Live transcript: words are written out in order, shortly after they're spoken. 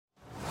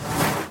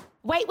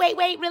Wait,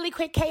 really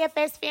quick,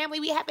 KFS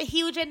family. We have a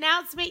huge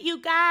announcement, you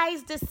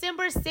guys.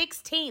 December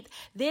 16th,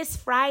 this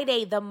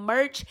Friday, the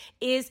merch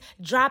is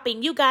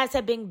dropping. You guys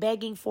have been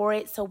begging for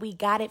it, so we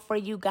got it for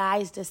you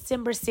guys.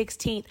 December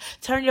 16th.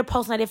 Turn your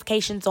post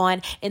notifications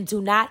on and do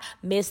not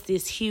miss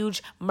this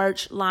huge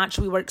merch launch.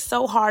 We worked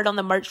so hard on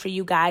the merch for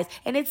you guys,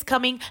 and it's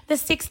coming the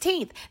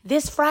 16th,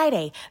 this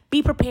Friday.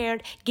 Be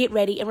prepared, get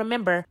ready, and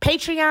remember,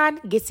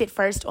 Patreon gets it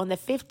first on the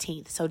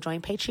 15th, so join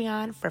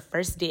Patreon for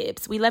first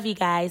dibs. We love you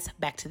guys.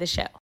 Back to the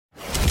show.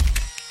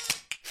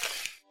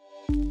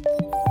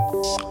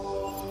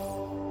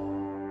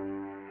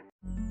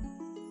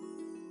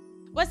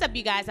 What's up,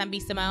 you guys? I'm B.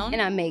 Simone.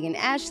 And I'm Megan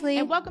Ashley.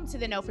 And welcome to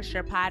the Know For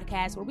Sure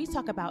podcast, where we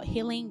talk about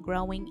healing,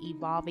 growing,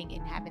 evolving,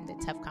 and having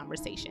the tough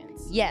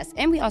conversations. Yes,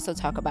 and we also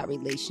talk about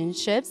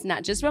relationships,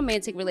 not just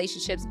romantic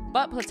relationships,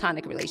 but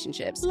platonic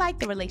relationships. Like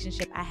the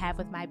relationship I have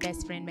with my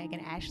best friend,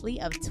 Megan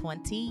Ashley, of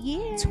 20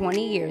 years.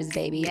 20 years,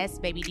 baby. Yes,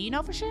 baby. Do you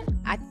know for sure?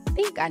 I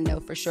think I know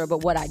for sure, but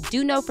what I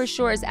do know for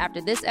sure is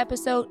after this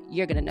episode,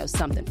 you're going to know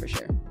something for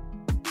sure.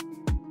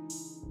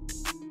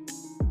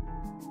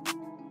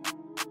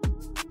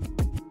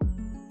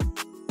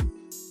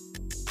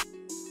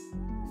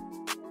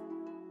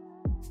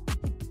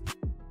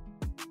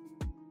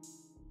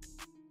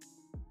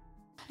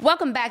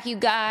 Welcome back, you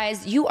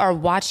guys. You are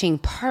watching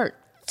part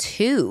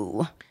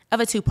 2 of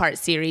a 2-part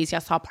series.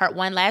 Y'all saw part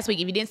 1 last week.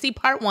 If you didn't see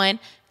part 1,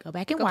 go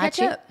back and watch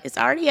it. It's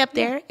already up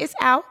there. It's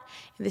out.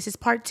 And this is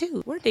part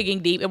 2. We're digging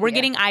deep. And we're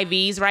getting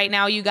IVs right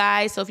now, you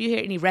guys. So if you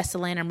hear any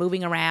wrestling or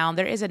moving around,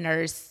 there is a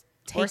nurse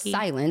taking... Or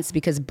silence,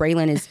 because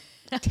Braylon is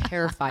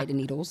terrified of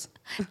needles.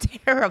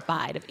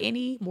 Terrified of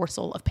any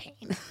morsel of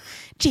pain.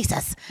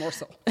 Jesus.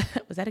 Morsel.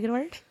 Was that a good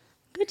word?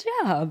 Good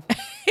job.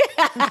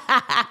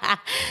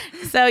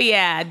 So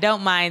yeah,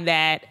 don't mind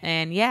that.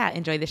 And yeah,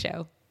 enjoy the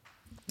show.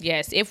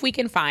 Yes, if we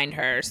can find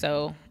her.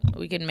 So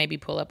we can maybe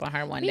pull up on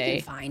her one day.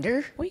 We can find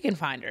her. We can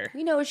find her.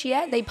 We know where she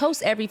at. They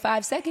post every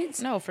 5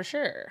 seconds. No, for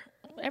sure.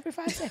 Every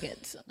 5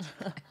 seconds.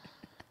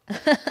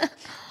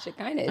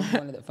 Shekinah is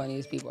one of the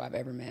funniest people I've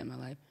ever met in my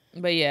life.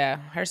 But yeah,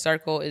 her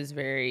circle is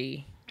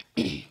very...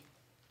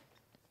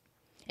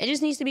 It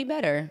just needs to be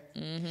better.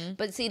 Mm-hmm.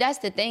 But see, that's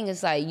the thing.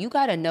 It's like, you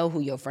got to know who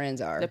your friends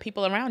are. The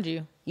people around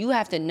you. You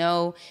have to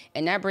know.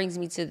 And that brings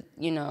me to,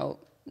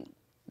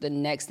 the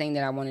next thing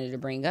that I wanted to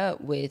bring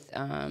up with,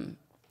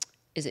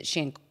 is it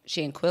Shanquilla?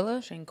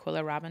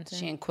 Shanquilla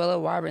Robinson.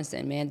 Shanquilla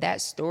Robinson, man. That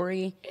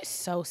story. It's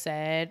so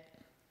sad.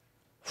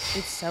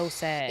 It's so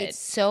sad. It's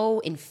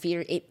so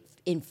it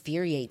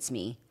infuriates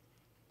me.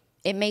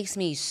 It makes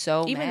me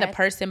so Even mad. the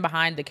person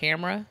behind the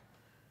camera.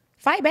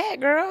 Fight back,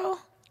 girl.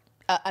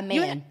 A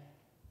man.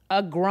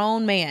 A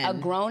grown man. A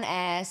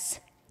grown-ass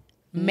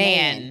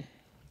man.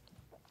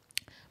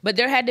 But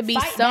there had to be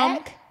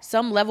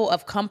some level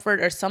of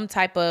comfort or some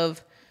type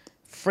of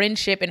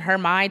friendship in her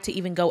mind to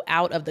even go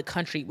out of the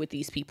country with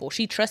these people.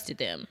 She trusted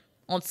them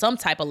on some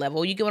type of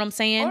level. You get what I'm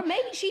saying? Or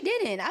maybe she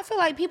didn't. I feel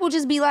like people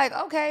just be like,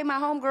 okay, my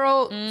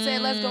homegirl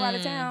said let's go out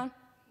of town.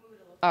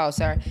 Oh,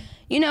 sorry.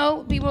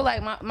 People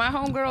like my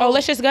homegirl. Oh,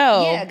 let's just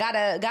go. Yeah,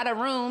 got a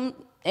room,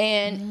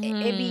 and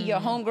it be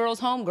your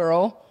homegirl's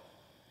homegirl.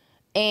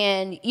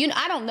 And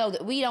I don't know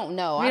that we don't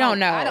know. We don't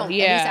know. At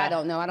least I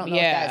don't know. I don't know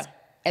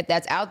if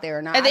that's out there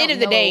or not. At the end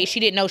of the day, she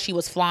didn't know she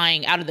was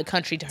flying out of the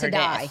country to her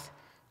death.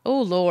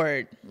 Oh,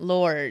 Lord.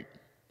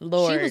 She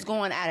was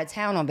going out of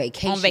town on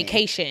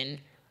vacation.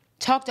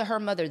 Talked to her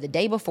mother the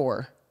day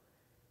before.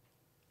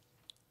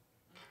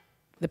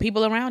 The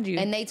people around you.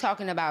 And they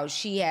talking about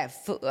she had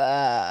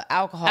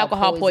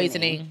alcohol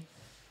poisoning.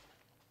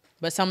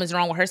 But something's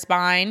wrong with her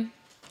spine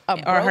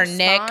or her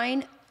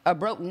neck. A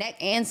broke neck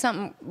and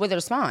something with her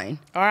spine.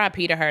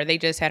 R.I.P. to her. They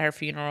just had her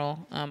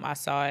funeral. I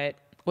saw it.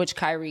 Which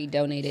Kyrie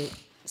donated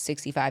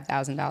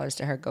 $65,000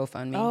 to her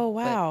GoFundMe. Oh,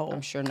 wow. But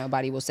I'm sure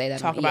nobody will say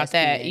that Talk on about ESPN,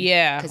 that.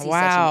 Yeah. Because he's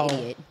such an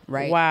idiot,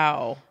 right?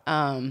 Wow.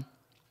 I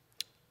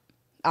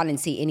didn't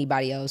see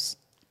anybody else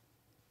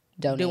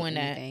doing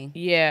anything. That.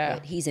 Yeah.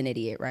 But he's an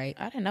idiot, right?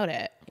 I didn't know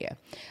that. Yeah.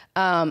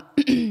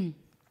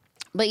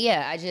 But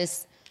yeah,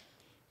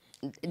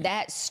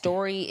 that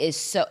story is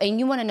so, and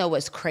you want to know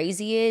what's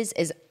crazy is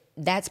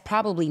that's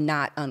probably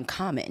not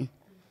uncommon.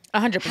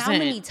 100%. How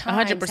many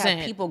times 100%.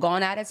 have people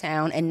gone out of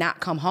town and not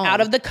come home? Out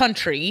of the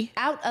country.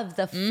 Out of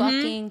the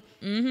fucking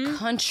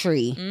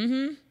country.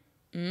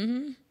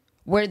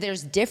 Where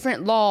there's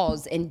different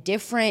laws and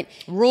different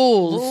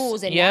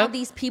rules. And now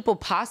these people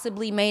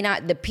possibly may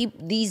not,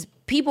 these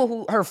people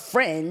who, her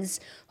friends,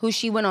 who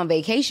she went on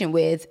vacation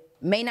with,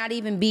 may not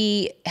even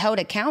be held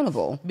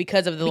accountable.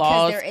 Because of the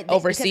laws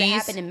overseas. Because it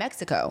happened in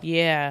Mexico.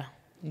 Yeah.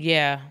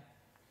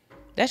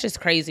 That's just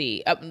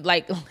crazy.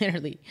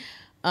 Literally.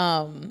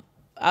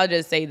 I'll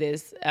just say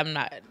this. I'm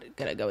not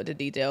gonna go into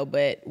detail,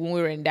 but when we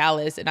were in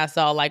Dallas and I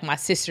saw my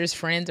sister's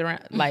friends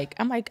around,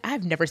 I'm like,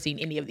 I've never seen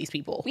any of these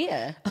people.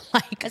 Yeah.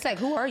 It's like,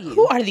 who are you?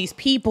 Who are these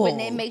people?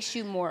 But it makes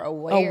you more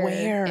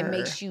aware. It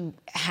makes you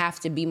have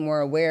to be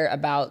more aware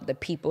about the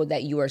people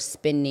that you are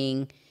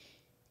spending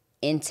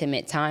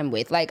intimate time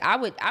with. Like I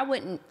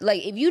wouldn't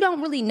like if you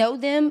don't really know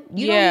them,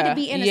 you don't need to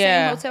be in the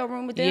same hotel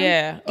room with them.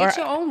 Yeah. Get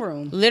your own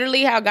room.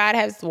 Literally how God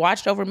has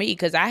watched over me,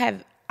 because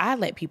I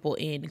let people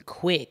in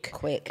quick.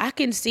 I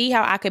can see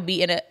how I could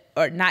be in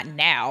or not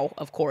now,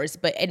 of course,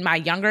 but in my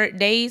younger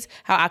days,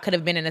 how I could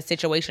have been in a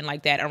situation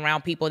like that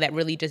around people that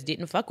really just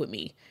didn't fuck with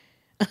me.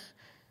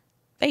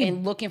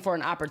 And looking for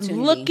an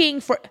opportunity.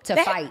 To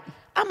fight.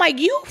 I'm like,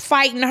 you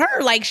fighting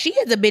her like she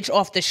is a bitch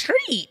off the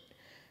street.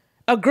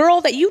 A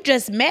girl that you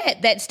just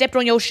met that stepped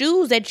on your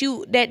shoes,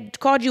 that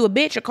called you a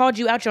bitch or called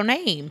you out your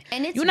name.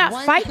 And you're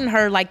not fighting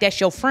her like that's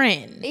your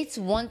friend. It's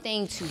one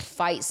thing to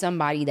fight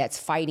somebody that's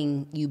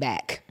fighting you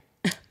back.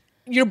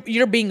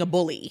 You're being a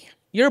bully.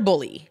 You're a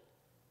bully.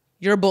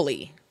 You're a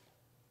bully.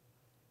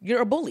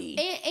 You're a bully.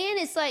 And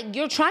it's like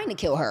you're trying to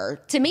kill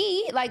her. To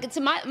me, like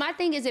my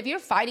thing is, if you're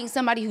fighting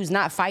somebody who's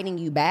not fighting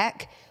you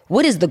back,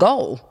 what is the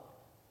goal?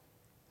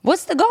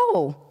 What's the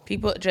goal?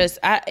 People just,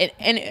 and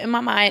in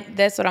my mind,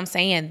 that's what I'm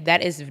saying.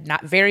 That is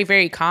not very,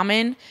 very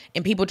common,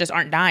 and people just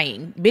aren't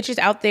dying. Bitches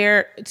out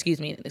there,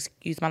 excuse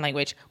my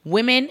language,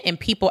 women and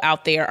people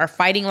out there are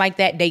fighting like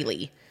that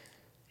daily.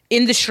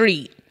 In the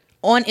street,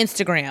 on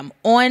Instagram,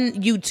 on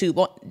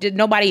YouTube.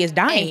 Nobody is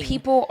dying. And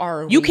people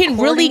are You can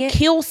really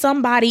kill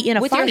somebody in a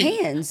fight. With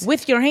your hands.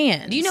 With your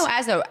hands. Do you know,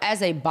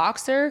 as a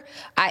boxer,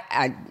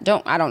 I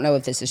don't know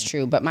if this is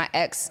true, but my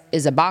ex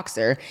is a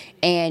boxer,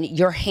 and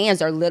your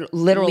hands are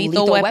literal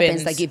lethal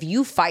weapons. Like if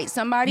you fight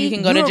somebody, you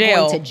can go to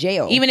jail. Going to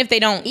jail. Even if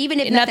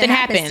nothing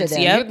happens to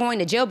them, you're going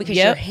to jail because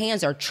your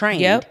hands are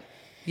trained.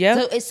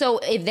 Yep. So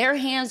if their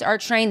hands are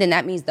trained, then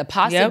that means the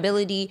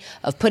possibility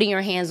of putting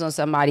your hands on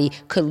somebody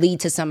could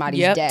lead to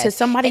somebody's death. To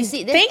somebody's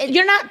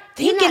you're not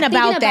thinking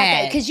about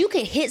that. Because you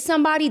could hit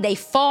somebody, they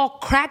fall,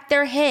 crack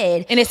their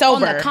head, and it's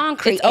over on the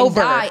concrete, it's and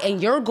over. Die,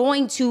 and you're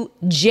going to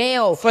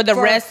jail for the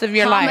rest of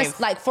your life.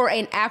 Like for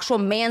an actual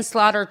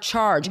manslaughter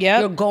charge.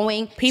 Yep. You're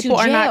going People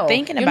to jail. are not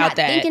thinking about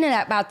that. Thinking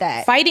about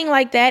that. Fighting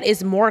like that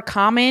is more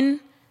common.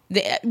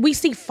 We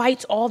see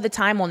fights all the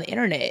time on the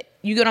internet.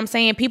 You get what I'm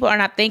saying? People are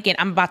not thinking,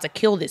 I'm about to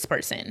kill this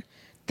person.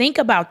 Think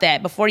about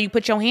that before you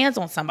put your hands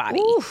on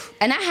somebody. Oof.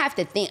 And I have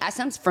to think.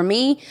 For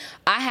me,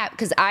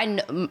 because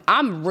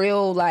I'm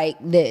real like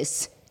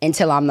this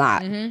until I'm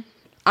not. Mm-hmm.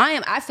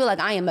 I feel like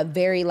I am a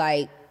very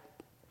like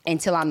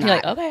until I'm not. You're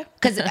like, okay.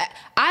 Because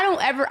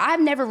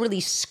I've never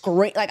really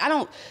screamed. Like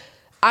I'm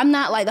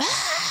not like,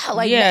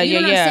 like you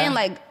know what I'm saying?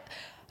 Like,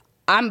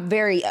 I'm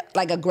very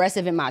like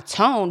aggressive in my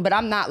tone, but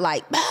I'm not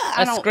like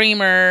a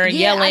screamer,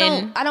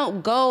 yelling. I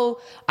don't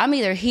go. I'm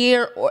either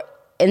here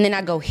and then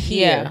I go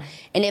here. Yeah.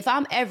 And if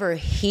I'm ever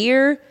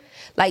here,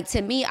 like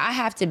to me, I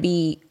have to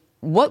be.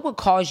 What would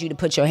cause you to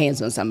put your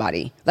hands on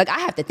somebody? Like I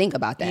have to think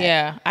about that.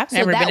 Yeah, I've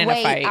never been in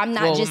a fight. I'm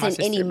not just in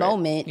any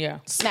moment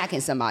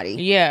smacking somebody.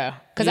 Yeah,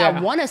 because I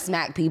want to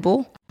smack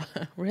people.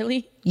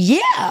 Really?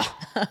 Yeah.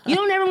 You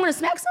don't ever want to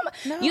smack somebody.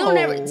 No. You don't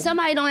ever.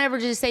 Somebody don't ever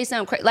just say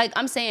something crazy. Like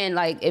I'm saying,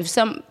 like if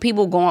some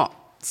people go on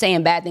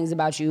saying bad things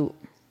about you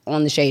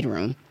on the Shade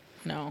Room.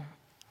 No.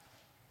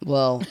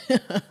 Well,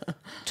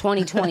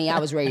 2020, I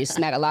was ready to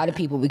smack a lot of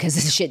people because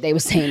of the shit they were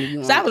saying to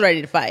you. So I was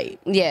ready to fight.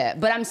 Yeah,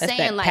 but I'm saying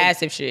that like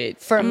passive shit.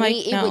 For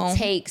me, it would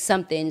take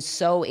something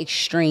so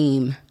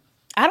extreme.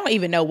 I don't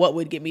even know what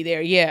would get me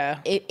there. Yeah.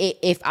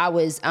 If I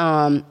was,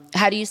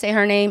 how do you say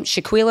her name?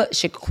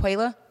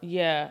 Shaquilla?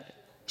 Yeah.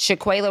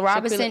 Shaquilla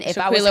Robinson. If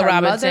I was her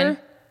mother.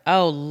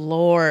 Oh,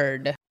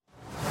 Lord.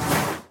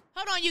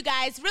 Hold on, you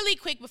guys. Really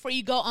quick before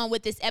you go on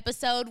with this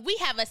episode, we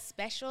have a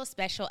special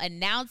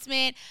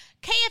announcement.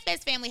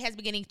 KFS Family has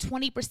been getting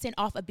 20%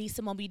 off of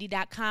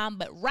BeSimoneBeauty.com,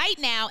 but right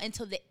now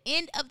until the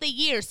end of the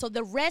year, so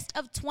the rest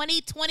of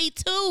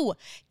 2022,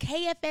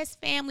 KFS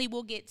Family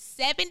will get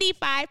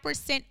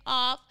 75%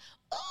 off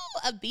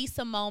of Be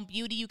Simone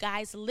Beauty, you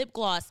guys. Lip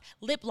gloss,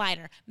 lip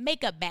liner,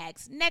 makeup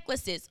bags,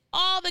 necklaces,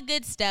 all the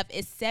good stuff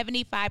is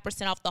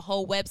 75% off the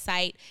whole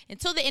website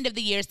until the end of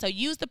the year. So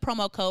use the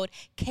promo code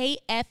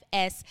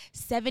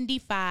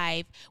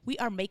KFS75. We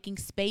are making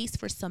space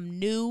for some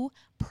new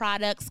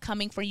products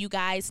coming for you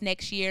guys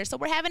next year. So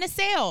we're having a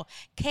sale.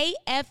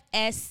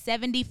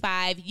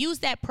 KFS75. Use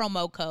that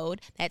promo code.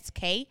 That's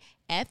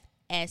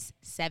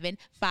KFS75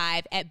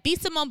 at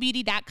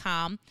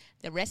BeSimoneBeauty.com.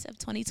 The rest of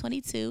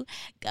 2022,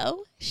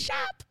 go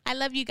shop. I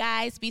love you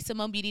guys.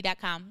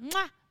 BeSimoneBeauty.com.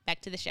 Mwah.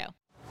 Back to the show.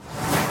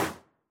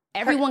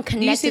 Everyone connected.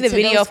 Do you see the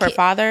video of her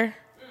father?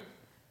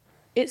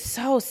 It's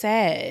so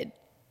sad.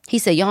 He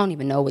said, y'all don't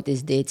even know what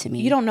this did to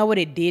me. You don't know what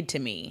it did to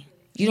me.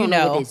 You don't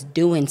know what it's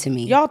doing to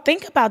me. Y'all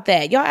think about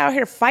that. Y'all out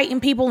here fighting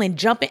people and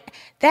jumping.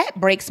 That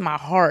breaks my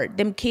heart.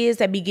 Them kids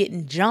that be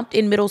getting jumped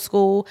in middle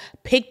school,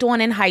 picked on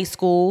in high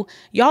school.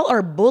 Y'all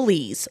are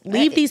bullies.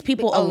 Leave these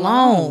people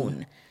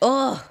alone.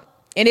 Ugh.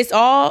 And it's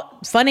all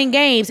fun and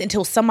games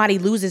until somebody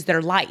loses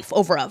their life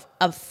over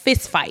a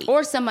fist fight.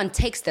 Or someone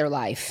takes their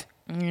life.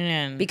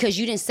 Because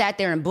you didn't sat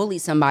there and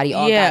bullied somebody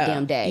all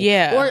goddamn day.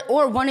 Yeah.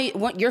 Or one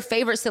your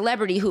favorite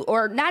celebrity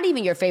or not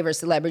even your favorite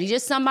celebrity,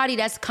 just somebody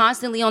that's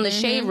constantly on the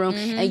Shade Room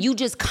and you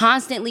just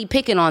constantly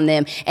picking on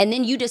them. And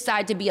then you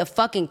decide to be a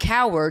fucking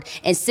coward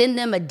and send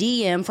them a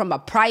DM from a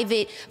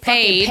private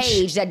fucking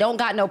page that don't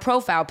got no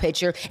profile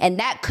picture. And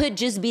that could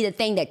just be the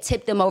thing that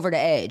tipped them over the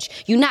edge.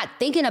 You're not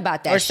thinking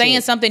about that or shit.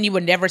 saying something you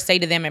would never say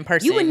to them in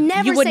person. You would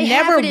never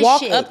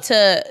walk shit. up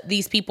to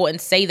these people and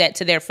say that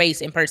to their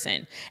face in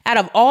person. Out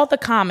of all the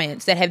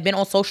comments that have been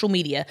on social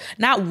media,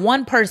 not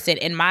one person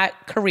in my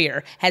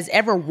career has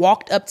ever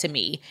walked up to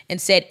me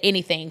and said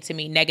anything to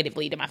me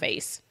negatively to my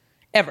face.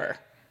 Ever.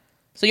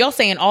 So y'all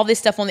saying all this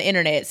stuff on the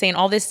internet, saying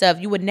all this stuff,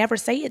 you would never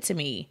say it to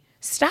me.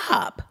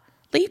 Stop.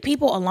 Leave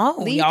people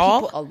alone,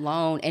 y'all. Leave people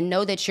alone and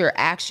know that your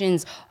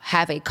actions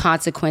have a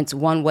consequence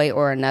one way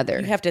or another.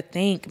 You have to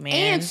think, man.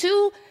 And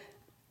two,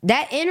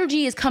 that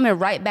energy is coming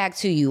right back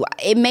to you.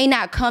 It may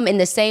not come in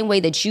the same way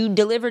that you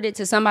delivered it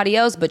to somebody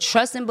else, but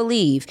trust and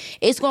believe,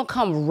 it's going to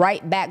come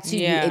right back to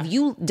you. If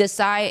you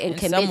decide and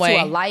commit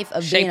to a life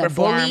of being a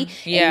bully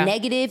and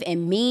negative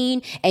and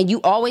mean, and you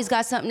always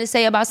got something to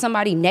say about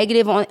somebody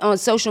negative on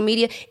social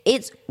media,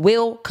 it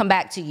will come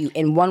back to you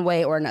in one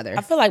way or another.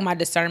 I feel like my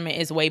discernment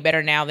is way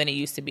better now than it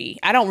used to be.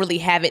 I don't really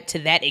have it to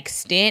that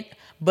extent,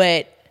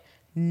 but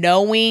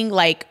knowing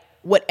like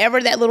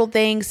whatever that little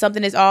thing,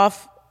 something is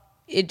off,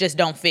 it just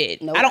don't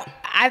fit. Nope.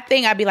 I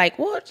think I'd be like,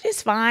 well,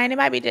 it's fine. It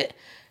might be just,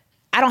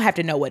 I don't have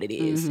to know what it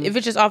is. If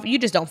it's just off, you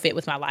just don't fit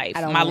with my life,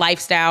 my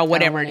lifestyle,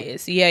 whatever it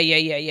is.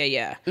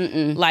 Yeah.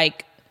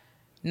 Like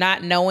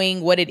not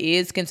knowing what it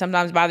is can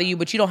sometimes bother you,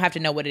 but you don't have to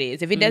know what it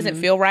is. If it doesn't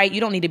feel right,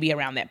 you don't need to be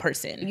around that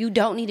person. You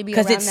don't need to be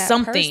around that person. Because it's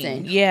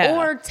something. Yeah.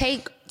 Or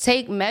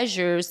take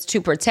measures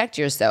to protect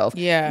yourself.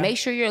 Yeah. Make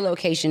sure your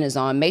location is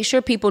on. Make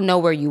sure people know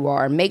where you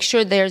are. Make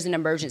sure there's an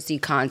emergency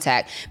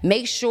contact.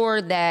 Make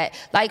sure that,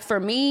 like for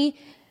me,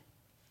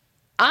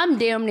 I'm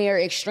damn near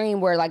extreme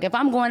where like if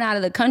I'm going out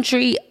of the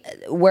country,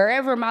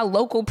 wherever my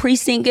local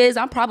precinct is,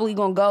 I'm probably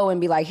going to go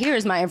and be like,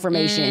 here's my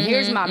information.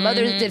 Here's my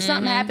mother's. If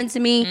something happened to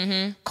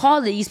me,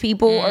 call these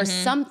people or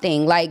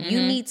something. Like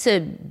you need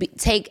to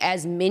take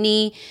as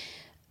many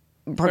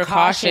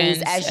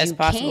precautions as you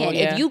possible, can.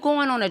 If you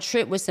going on a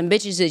trip with some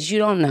bitches that you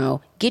don't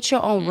know, get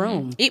your own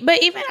room.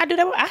 But even I do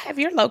that. I have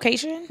your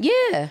location.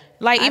 Yeah,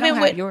 like I even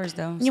don't with have yours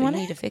though. So you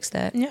need to fix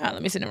that. Yeah,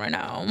 let me send it right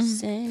now.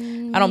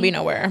 I don't be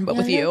nowhere, but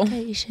with you.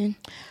 Location.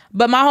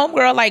 But my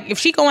homegirl, like if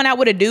she going out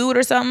with a dude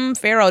or something,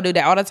 Pharaoh do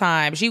that all the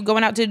time. She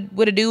going out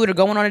with a dude or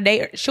going on a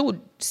date, she'll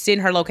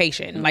send her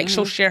location. Like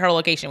she'll share her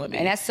location with me.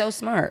 And that's so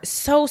smart.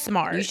 So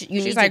smart.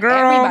 She's like,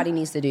 girl, everybody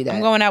needs to do that.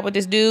 I'm going out with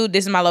this dude.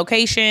 This is my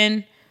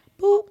location.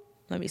 Boop.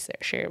 Let me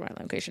share my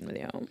location with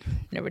you.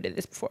 Never did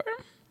this before.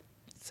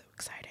 It's so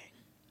exciting.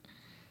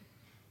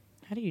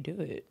 How do you do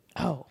it?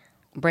 Oh.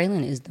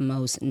 Braylon is the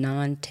most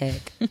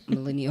non-tech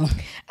millennial.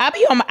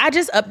 I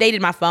just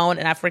updated my phone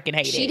and I freaking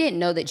hate it. She didn't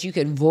know that you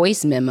could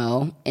voice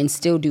memo and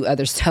still do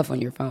other stuff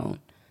on your phone.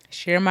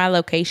 Share my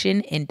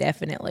location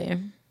indefinitely.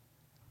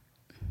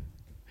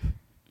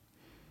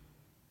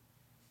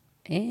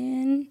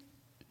 And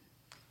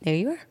there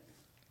you are.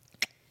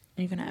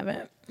 You can have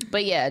it.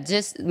 But yeah,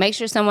 just make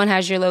sure someone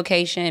has your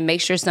location.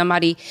 Make sure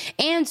somebody,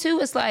 and too,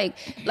 it's like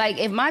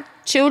if my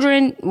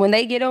children, when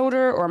they get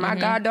older, or my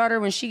goddaughter,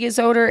 when she gets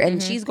older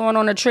and she's going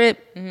on a trip,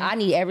 I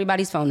need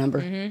everybody's phone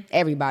number.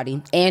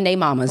 Everybody. And they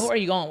mamas. Who are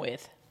you going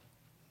with?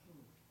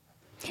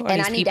 And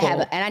I need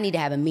to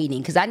have a meeting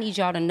because I need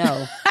y'all to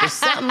know if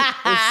something.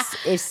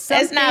 If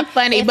something that's not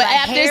funny, but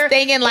I'm just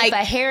thinking like if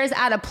a hair is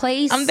out of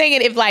place. I'm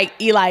thinking if like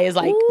Eli is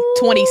like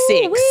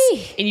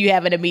 26 and you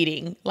having a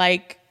meeting,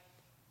 like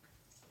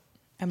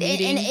a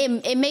meeting.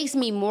 And it makes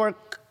me more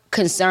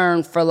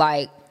concerned for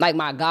like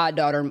my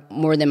goddaughter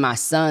more than my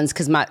sons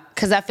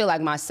because I feel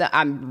like my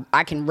son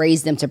I can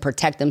raise them to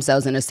protect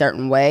themselves in a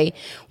certain way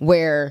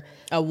where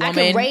a woman, I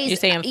can raise, you're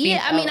saying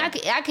yeah, I mean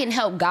I can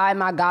help guide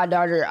my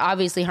goddaughter.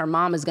 Obviously her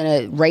mom is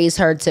gonna raise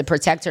her to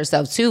protect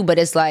herself too, but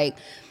it's like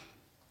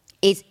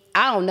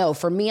I don't know,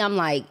 for me I'm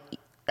like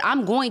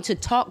I'm going to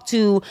talk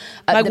to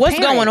like what's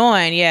parent. going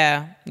on.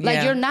 Yeah.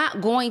 Like you're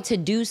not going to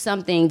do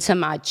something to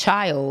my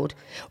child,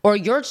 or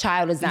your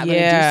child is not going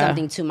to do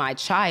something to my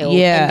child,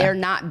 and there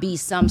not be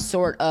some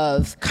sort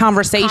of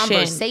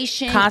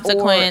conversation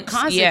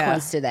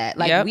consequence to that.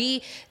 Like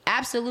we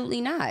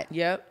absolutely not.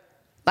 Yep.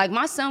 Like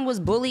my son was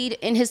bullied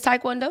in his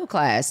Taekwondo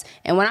class,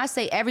 and when I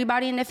say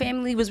everybody in the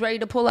family was ready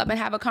to pull up and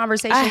have a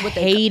conversation with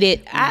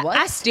it.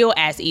 I still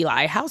ask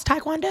Eli, how's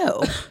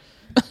Taekwondo?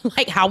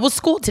 Like, how was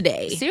school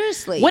today?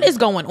 Seriously. What is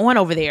going on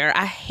over there?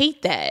 I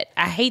hate that.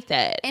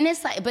 And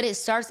it's like, but it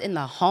starts in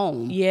the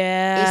home.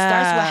 Yeah. It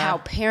starts with how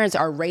parents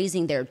are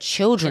raising their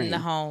children. In the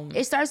home.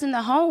 It starts in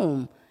the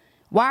home.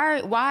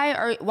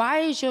 Why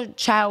is your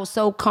child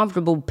so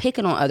comfortable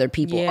picking on other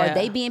people? Yeah. Are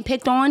they being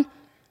picked on?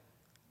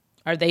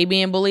 Are they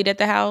being bullied at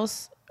the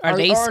house? Are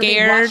they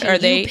scared? Are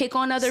they pick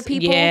on other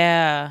people?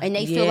 Yeah. And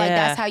they feel like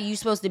that's how you're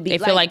supposed to be. They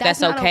feel like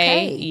that's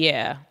okay.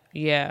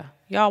 Yeah.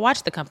 Y'all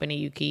watch the company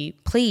you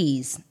keep.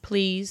 Please.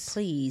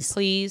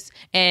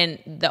 And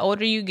the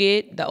older you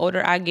get, the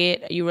older I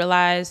get, you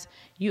realize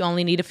you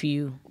only need a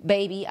few.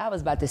 Baby, I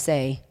was about to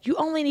say. You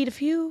only need a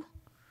few?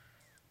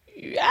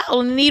 I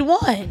only need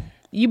one.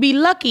 You be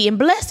lucky and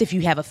blessed if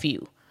you have a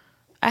few.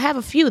 I have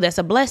a few. That's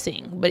a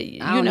blessing. But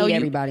I don't need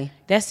everybody.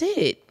 That's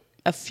it.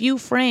 A few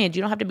friends.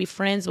 You don't have to be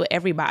friends with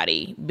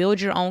everybody. Build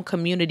your own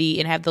community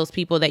and have those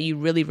people that you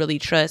really, really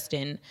trust.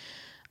 And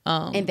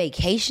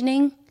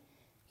vacationing,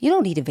 you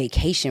don't need a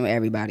vacation with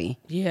everybody.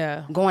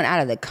 Yeah. Going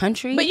out of the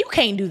country. But you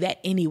can't do that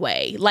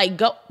anyway.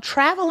 Like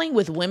traveling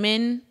with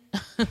women.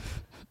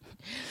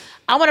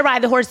 I want to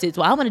ride the horses.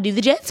 Well, I want to do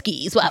the jet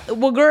skis.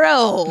 Well,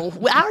 girl,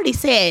 I already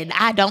said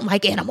I don't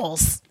like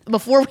animals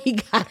before we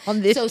got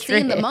on this trip.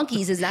 Seeing the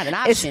monkeys is not an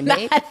option,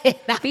 babe.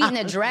 Feeding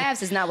the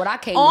giraffes is not what I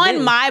came to do.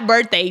 On my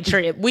birthday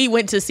trip, we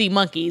went to see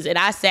monkeys, and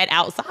I sat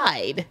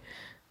outside.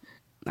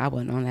 I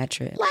wasn't on that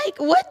trip. Like,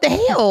 what the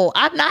hell?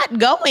 I'm not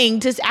going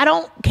to. I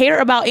don't care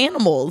about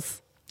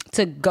animals.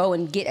 To go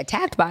and get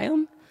attacked by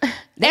them.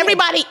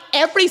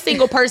 Every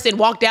single person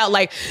walked out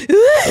like,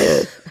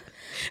 oh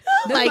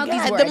my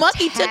God, the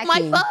monkey took my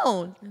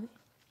phone.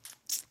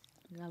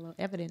 Got a little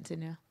evidence in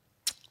there.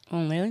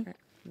 Oh, really?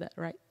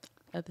 Right.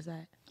 Other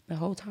side. The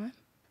whole time?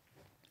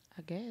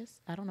 I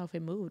guess. I don't know if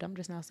it moved. I'm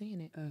just now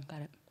seeing it.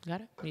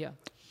 Got it? Yeah.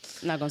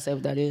 I'm not going to say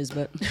what that is,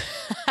 but.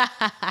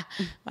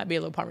 Might be a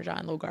little Parmesan,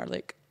 a little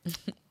garlic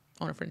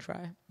on a French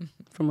fry.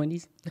 From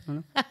Wendy's? I don't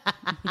know.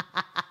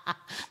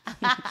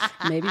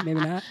 Maybe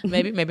not.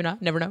 Maybe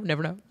not. Never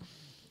know.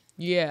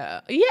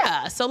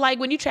 Yeah. So like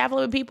when you travel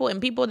with people and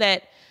people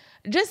that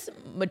just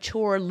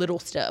mature little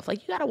stuff,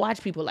 like you got to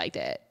watch people like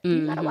that.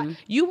 You got to watch.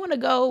 You want to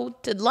go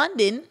to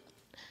London,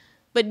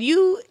 but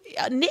you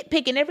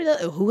nitpicking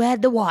everything. Who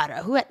had the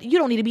water? You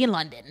don't need to be in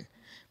London.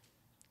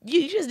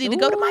 You just need to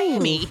go to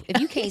Miami. If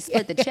you can't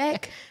split the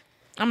check.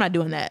 I'm not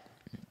doing that.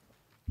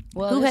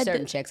 Well, there's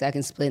certain checks I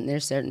can split, and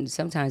there's certain,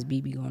 sometimes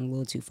BB going a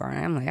little too far.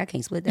 I'm like, I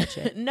can't split that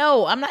check.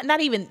 No, I'm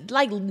not even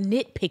like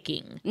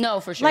nitpicking. No,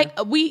 for sure. Like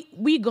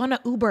we gonna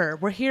Uber.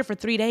 We're here for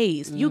 3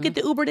 days. You get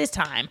the Uber this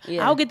time.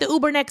 Yeah. I'll get the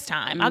Uber next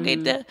time. I'll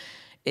get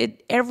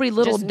every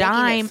little just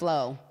dime. It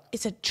flow.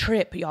 It's a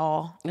trip,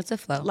 y'all. It's a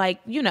flow. Like,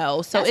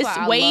 so that's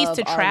it's ways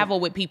to travel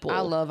with people.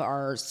 I love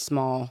our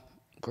small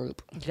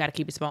group. You got to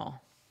keep it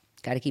small.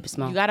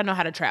 You got to know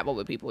how to travel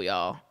with people,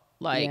 y'all.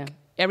 Like,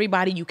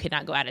 everybody you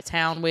cannot go out of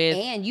town with.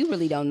 And you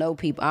really don't know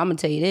people. I'm going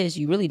to tell you this.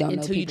 You really don't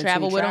know people you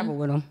travel with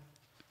them.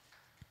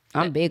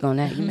 I'm big on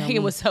that.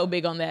 Megan was so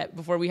big on that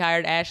before we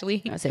hired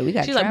Ashley. I said, we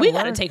got to She's like, we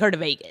got to take her to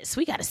Vegas.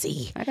 We got to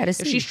see. I got to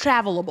see. If she's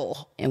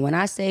travelable. And when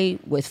I say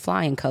with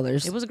flying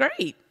colors. It was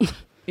great.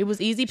 It was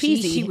easy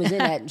peasy. She was in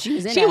that. She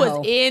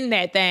was in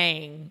that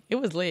thing. It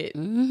was lit.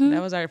 That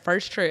was our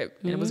first trip.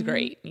 And it was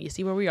great. You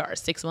see where we are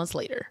 6 months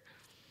later.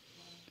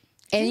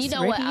 And you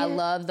know what I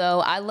love,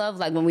 though? I love,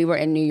 like, when we were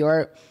in New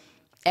York,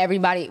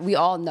 everybody, we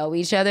all know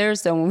each other.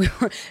 So when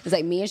it's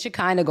like me and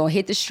Shekinah gonna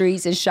hit the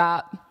streets and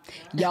shop.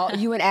 Y'all,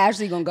 you and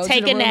Ashley gonna go to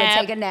the room and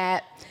take a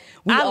nap.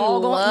 We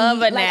all gonna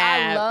eat. Like,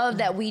 I love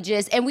that we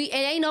just, and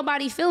ain't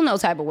nobody feel no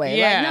type of way.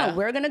 Yeah. Like, no,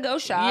 we're gonna go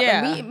shop.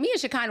 Yeah. And me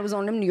and Shekinah was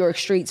on them New York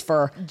streets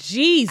for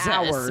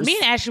hours. Me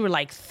and Ashley were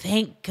like,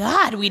 thank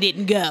God we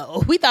didn't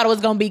go. We thought it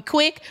was gonna be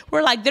quick.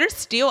 We're like, they're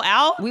still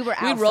out. We were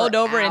out. We rolled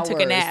over and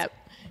took a nap.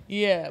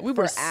 Yeah, we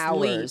were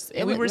hours.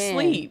 We were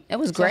asleep. It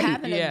was great. So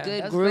having a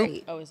good group.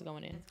 Great. Oh, it's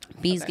going in.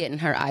 B's getting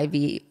her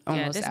IV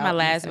almost out. This is my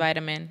last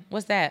vitamin.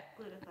 What's that?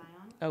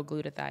 Glutathione. Oh,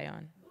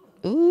 glutathione.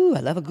 Ooh,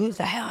 I love a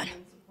glutathione.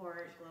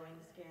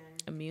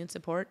 Immune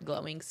support,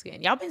 glowing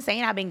skin. Y'all been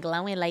saying I've been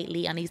glowing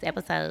lately on these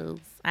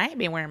episodes. I ain't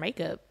been wearing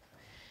makeup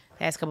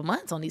past couple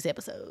months on these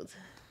episodes.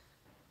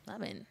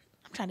 I'm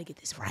trying to get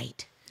this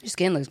right. Your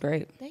skin looks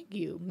great. Thank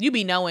you. You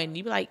be knowing.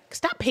 You be like,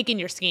 stop picking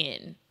your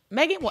skin.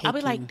 Megan, I'll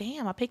be like,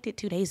 damn, I picked it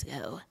 2 days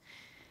ago.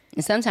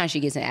 And sometimes she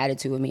gets an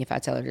attitude with me if I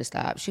tell her to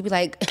stop. She'll be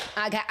like,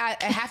 I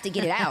have to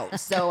get it out.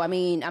 So, I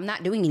mean, I'm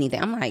not doing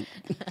anything. I'm like...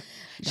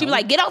 She'd be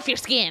like, get off your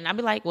skin. I'd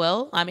be like,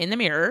 well, I'm in the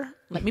mirror.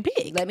 Let me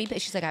pick.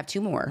 She's like, I have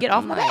 2 more. Get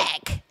off my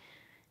back.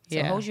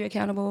 So hold you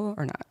accountable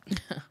or not?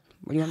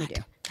 What do you want me to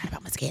do? Not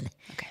about my skin.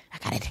 Okay. I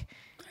got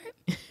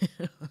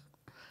it.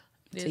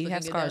 So you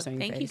have scars on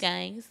your face. Thank you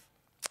guys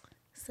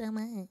so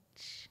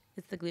much.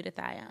 It's the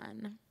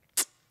glutathione.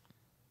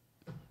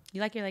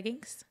 You like your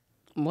leggings?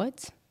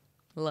 What?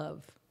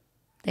 Love.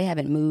 They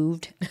haven't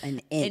moved an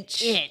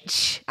inch. An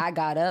inch. I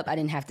got up. I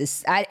didn't have to.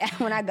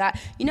 When I got,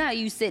 you know how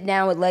you sit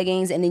down with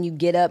leggings and then you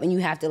get up and you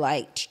have to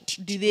like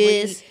do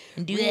this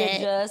and do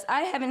that.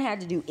 I haven't had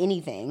to do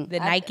anything. The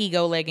Nike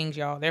Go leggings,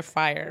 y'all, they're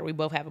fire. We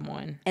both have them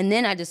on. And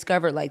then I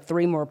discovered like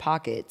 3 more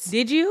pockets.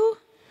 Did you?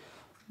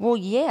 Well,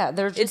 yeah.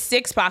 It's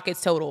 6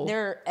 pockets total.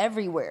 They're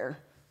everywhere.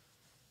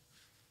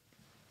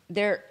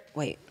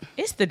 Wait.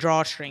 It's the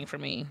drawstring for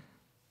me.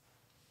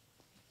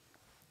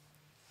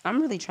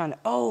 I'm really trying to.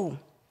 Oh.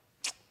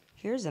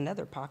 Here's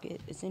another pocket.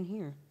 It's in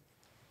here.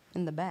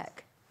 In the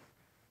back.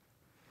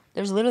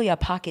 There's literally a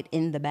pocket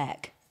in the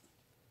back.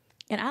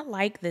 And I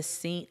like the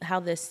seam, how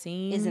the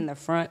seam is in the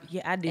front.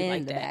 Yeah, I do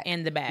like that. Back.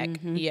 In the back.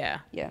 Mm-hmm. Yeah.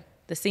 Yeah.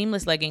 The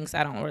seamless leggings,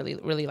 I don't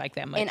really like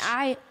that much. And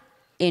I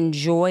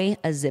enjoy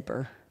a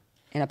zipper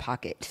in a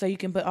pocket. So you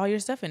can put all your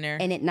stuff in there.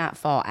 And it not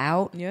fall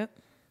out. Yep.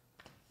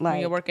 Like,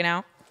 when you're working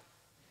out.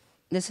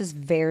 This is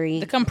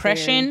very... The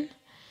compression.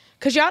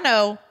 Because y'all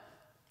know,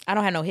 I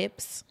don't have no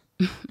hips.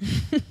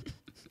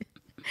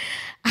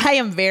 I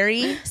am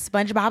very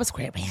SpongeBob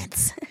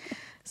SquarePants.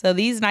 So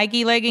these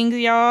Nike leggings,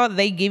 y'all,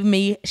 they give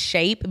me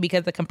shape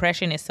because the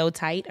compression is so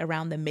tight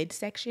around the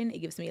midsection. It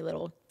gives me a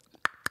little...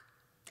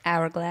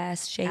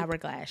 Hourglass shape.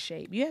 Hourglass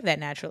shape. You have that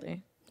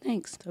naturally.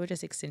 Thanks. So it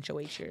just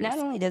accentuates yours. Not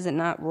only does it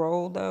not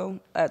roll, though,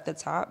 at the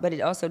top, but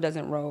it also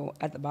doesn't roll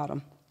at the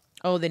bottom.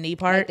 Oh, the knee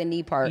part? Like the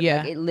knee part.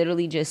 Yeah. Like it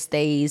literally just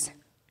stays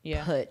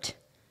put.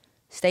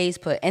 Stays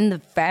put. And the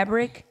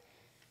fabric,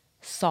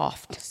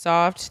 soft.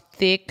 Soft,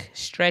 thick,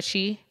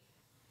 stretchy,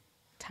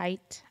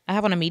 tight. I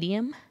have on a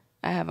medium.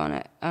 I have on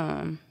a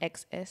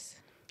XS.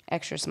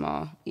 Extra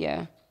small,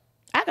 yeah.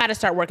 I got to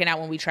start working out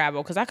when we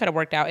travel because I could have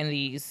worked out in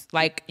these.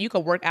 Like, you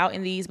could work out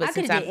in these, but I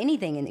could have did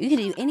anything in. You could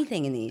do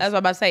anything in these. That's what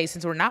I'm about to say.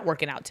 Since we're not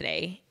working out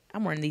today,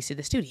 I'm wearing these to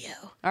the studio.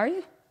 Are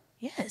you?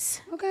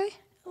 Yes. Okay.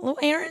 Little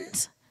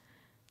errands.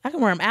 I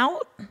can wear them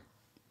out.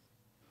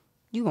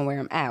 You gonna wear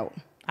them out?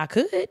 I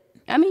could.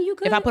 I mean, you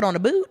could. If I put on a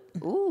boot.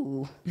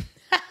 Ooh.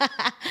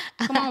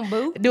 Come on,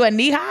 boo. Do a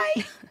knee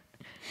high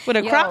with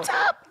a crop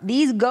top.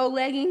 These Go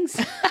leggings,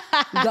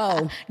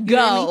 go.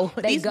 Go.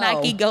 These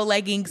Nike Go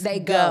leggings, they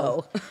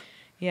go.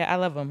 Yeah, I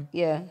love them.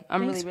 Yeah,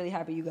 I'm really, really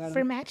happy you got them.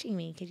 For matching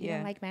me, because you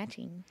don't like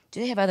matching.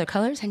 Do they have other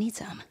colors? I need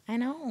some. I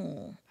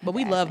know. But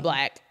we love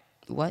black.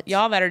 What?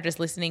 Y'all that are just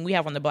listening, we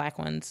have on the black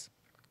ones.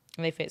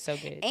 And they fit so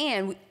good.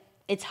 And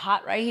it's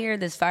hot right here,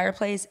 this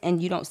fireplace,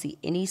 and you don't see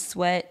any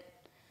sweat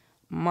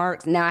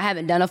marks. Now, I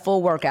haven't done a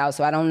full workout,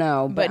 so I don't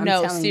know. But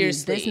no, I'm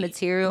seriously. You, this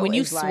material when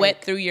you is sweat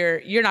like, through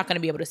you're not going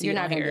to be able to see you're it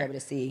not going to be able to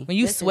see. When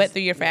you sweat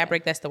through your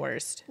fabric, that's the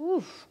worst.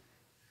 Oof.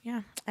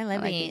 Yeah, I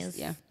love like these.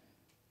 Yeah.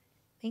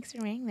 Thanks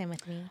for wearing them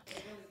with me.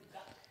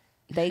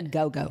 They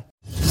go.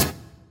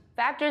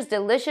 Factor's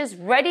delicious,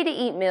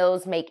 ready-to-eat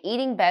meals make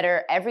eating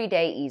better every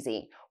day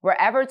easy.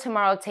 Wherever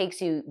tomorrow takes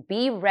you,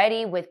 be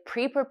ready with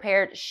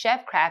pre-prepared,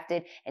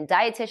 chef-crafted, and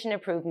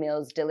dietitian-approved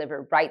meals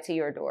delivered right to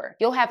your door.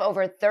 You'll have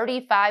over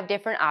 35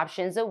 different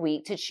options a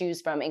week to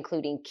choose from,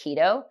 including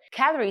keto,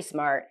 calorie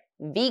smart,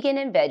 vegan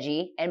and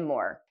veggie, and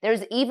more.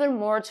 There's even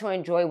more to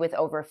enjoy with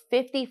over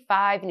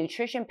 55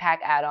 nutrition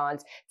pack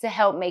add-ons to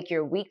help make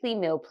your weekly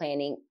meal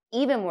planning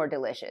even more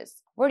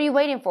delicious. What are you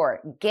waiting for?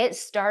 Get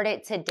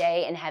started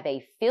today and have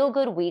a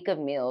feel-good week of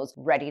meals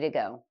ready to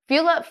go.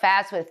 Fuel up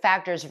fast with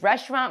Factor's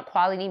restaurant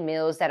quality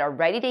meals that are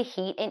ready to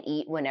heat and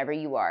eat whenever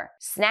you are.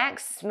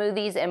 Snacks,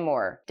 smoothies, and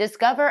more.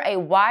 Discover a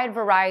wide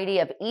variety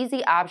of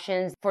easy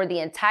options for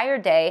the entire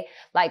day,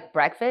 like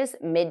breakfast,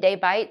 midday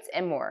bites,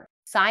 and more.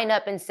 Sign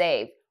up and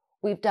save.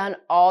 We've done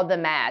all the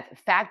math.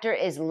 Factor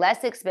is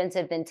less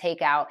expensive than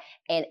takeout,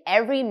 and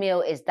every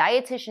meal is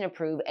dietitian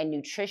approved and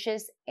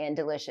nutritious and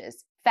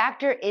delicious.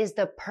 Factor is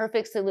the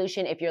perfect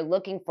solution if you're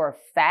looking for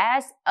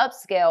fast,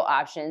 upscale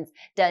options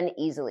done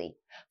easily.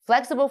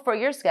 Flexible for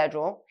your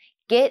schedule,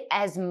 get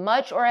as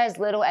much or as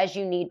little as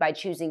you need by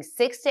choosing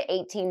 6 to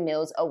 18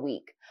 meals a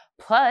week.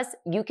 Plus,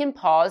 you can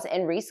pause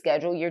and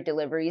reschedule your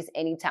deliveries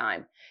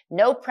anytime.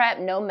 No prep,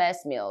 no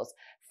mess meals.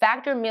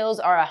 Factor meals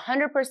are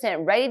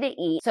 100% ready to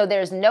eat, so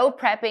there's no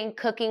prepping,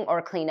 cooking,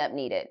 or cleanup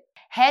needed.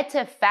 Head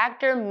to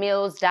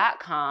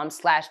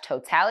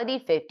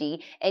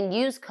factormeals.com/totality50 and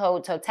use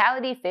code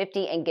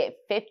totality50 and get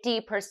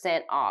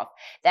 50% off.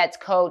 That's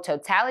code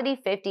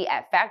totality50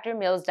 at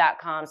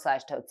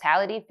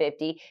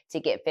factormeals.com/totality50 to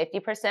get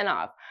 50%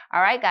 off.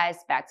 All right, guys,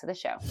 back to the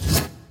show.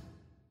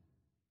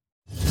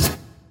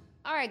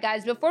 All right,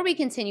 guys, before we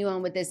continue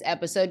on with this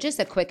episode, just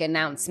a quick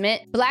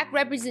announcement. Black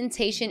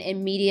representation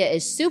in media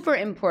is super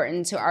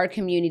important to our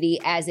community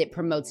as it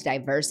promotes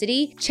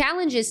diversity,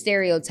 challenges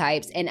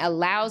stereotypes, and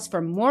allows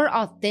for more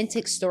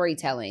authentic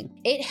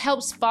storytelling. It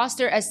helps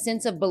foster a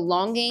sense of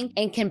belonging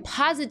and can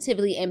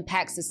positively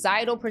impact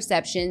societal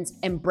perceptions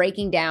and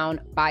breaking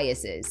down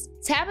biases.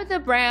 Tabitha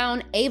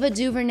Brown, Ava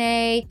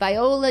DuVernay,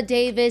 Viola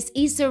Davis,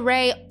 Issa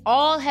Rae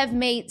all have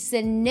made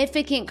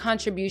significant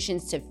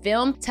contributions to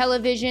film,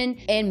 television,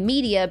 and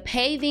media,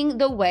 paving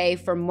the way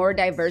for more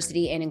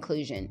diversity and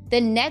inclusion. The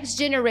next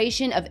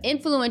generation of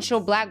influential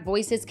Black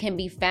voices can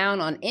be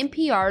found on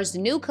NPR's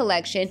new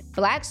collection,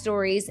 Black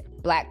Stories,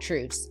 Black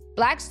Truths.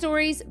 Black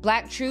Stories,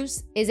 Black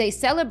Truths is a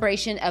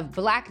celebration of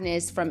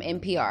Blackness from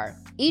NPR.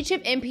 Each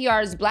of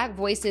NPR's Black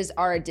voices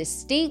are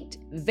distinct,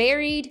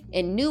 varied,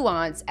 and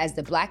nuanced as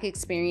the Black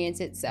experience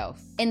itself.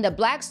 In the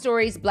Black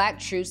Stories, Black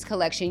Truths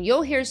collection,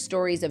 you'll hear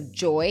stories of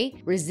joy,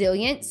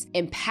 resilience,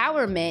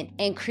 empowerment,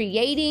 and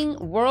creating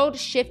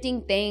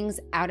world-shifting things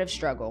out of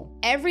struggle.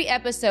 Every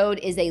episode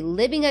is a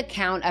living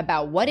account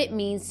about what it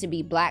means to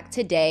be Black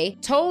today,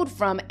 told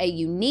from a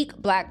unique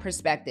Black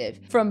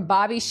perspective. From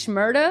Bobby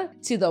Shmurda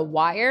to The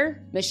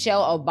Wire,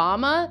 Michelle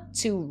Obama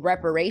to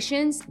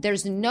reparations,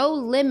 there's no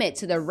limit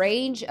to the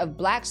range of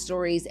Black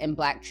stories and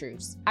Black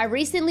truths. I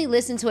recently listened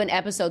listen to an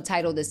episode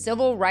titled The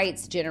Civil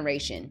Rights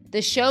Generation.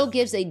 The show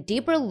gives a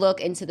deeper look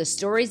into the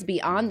stories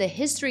beyond the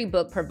history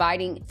book,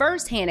 providing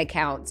first-hand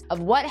accounts of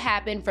what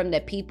happened from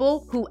the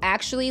people who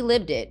actually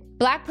lived it.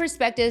 Black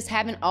perspectives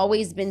haven't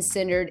always been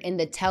centered in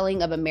the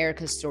telling of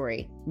America's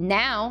story.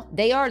 Now,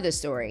 they are the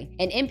story.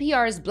 In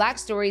NPR's Black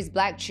Stories,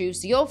 Black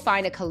Truths, you'll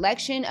find a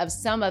collection of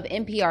some of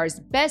NPR's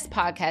best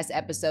podcast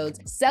episodes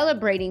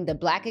celebrating the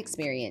Black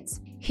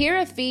experience. Hear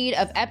a feed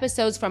of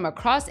episodes from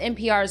across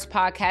NPR's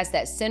podcasts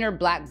that center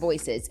Black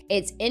voices.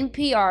 It's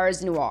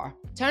NPR's Noir.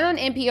 Turn on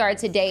NPR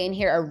today and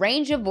hear a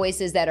range of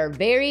voices that are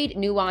varied,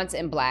 nuanced,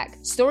 and Black.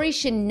 Stories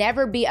should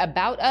never be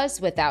about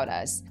us without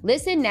us.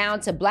 Listen now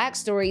to Black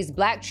Stories,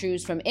 Black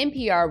Truths from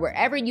NPR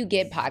wherever you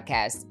get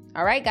podcasts.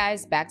 All right,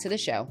 guys, back to the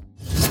show.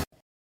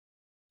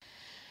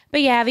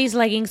 But yeah, these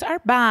leggings are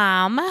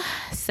bomb.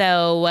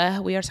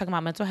 So we are talking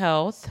about mental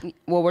health.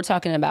 Well, we're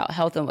talking about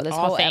health and this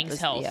all whole things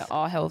episode, health. Yeah,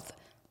 all health.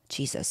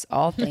 Jesus,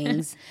 all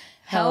things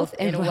health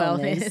and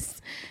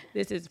wellness.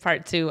 This is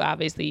part 2,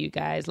 obviously, you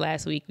guys.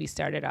 Last week we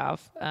started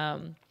off.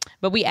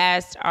 But we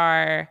asked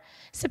our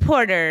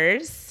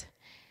supporters,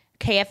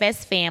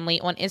 KFS family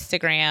on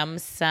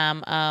Instagram,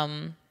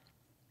 some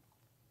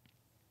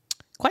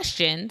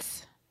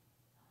questions.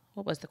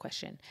 What was the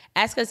question?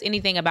 Ask us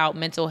anything about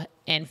mental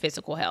and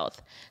physical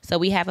health. So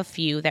we have a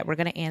few that we're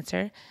going to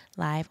answer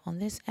live on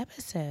this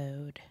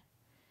episode.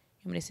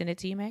 You want me to send it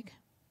to you, Meg?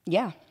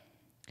 Yeah.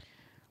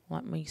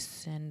 Let me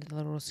send a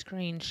little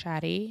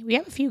screenshotty. We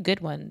have a few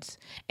good ones.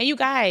 And you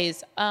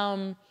guys,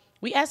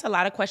 we asked a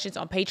lot of questions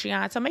on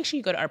Patreon. So make sure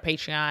you go to our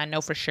Patreon,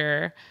 Know For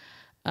Sure.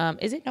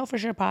 Is it Know For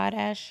Sure Pod,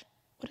 Ash?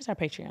 What is our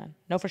Patreon?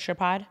 Know For Sure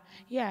Pod?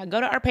 Yeah, go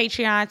to our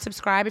Patreon,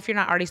 subscribe if you're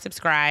not already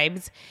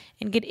subscribed,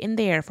 and get in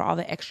there for all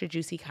the extra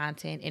juicy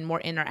content and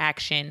more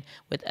interaction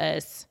with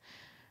us.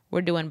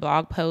 We're doing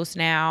blog posts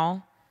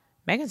now.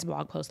 Megan's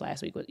blog post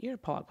last week, your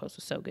blog post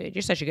was so good.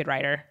 You're such a good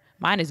writer.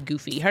 Mine is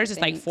goofy. Hers is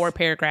like 4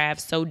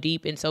 paragraphs, so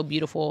deep and so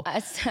beautiful.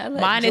 I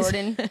let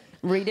Jordan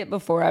read it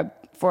before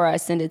I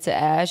send it to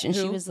Ash, and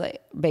she was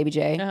like, Baby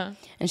J,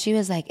 and she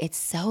was like, it's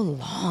so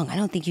long. I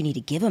don't think you need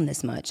to give him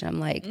this much. And I'm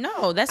like,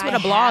 no, that's what a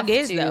blog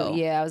is, though.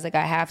 Yeah, I was like,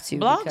 I have to.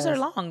 Blogs are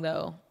long,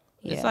 though.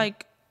 Yeah. It's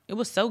like, it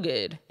was so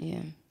good.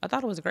 Yeah. I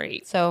thought it was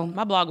great. So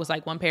my blog was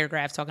like 1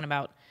 paragraph talking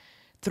about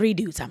 3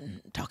 dudes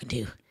I'm talking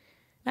to.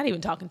 Not even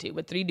talking to,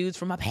 but 3 dudes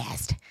from my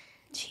past.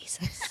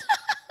 Jesus.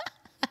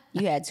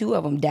 You had 2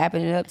 of them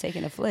dapping it up,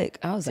 taking a flick.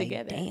 I was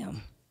together. Like,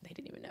 damn. They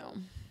didn't even know.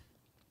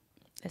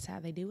 That's how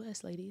they do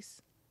us,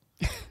 ladies.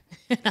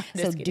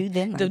 So do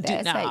them like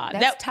that. Nah,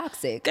 that's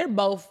toxic. They're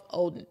both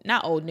old,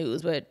 not old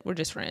news, but we're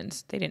just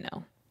friends. They didn't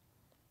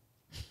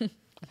know.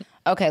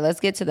 Okay, let's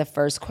get to the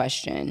first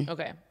question.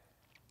 Okay.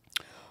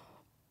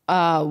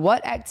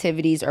 What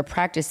activities or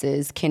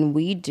practices can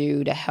we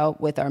do to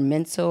help with our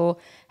mental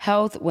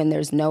health when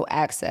there's no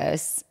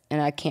access? And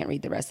I can't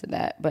read the rest of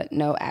that, but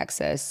no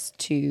access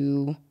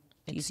to...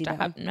 Do you see that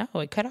one? No,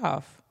 it cut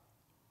off.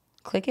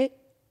 Click it?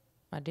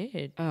 I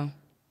did. Oh.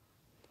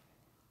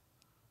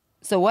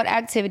 So what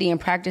activity and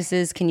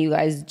practices can you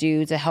guys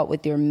do to help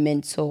with your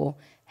mental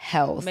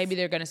health? Maybe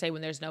they're going to say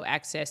when there's no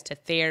access to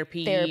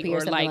therapy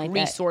or like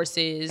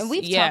resources. And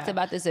we've talked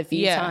about this a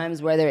few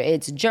times, whether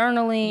it's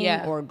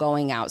journaling or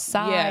going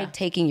outside,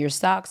 taking your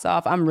socks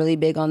off. I'm really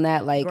big on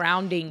that. Like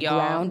grounding, y'all.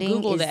 Grounding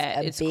Google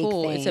that. It's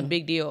cool. Thing. It's a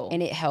big deal.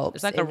 And it helps.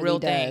 It's like a real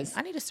thing.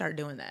 I need to start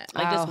doing that.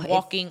 Like just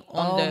walking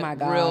on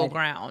the real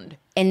ground.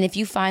 And if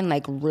you find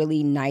like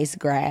really nice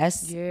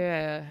grass.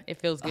 Yeah,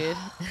 it feels good.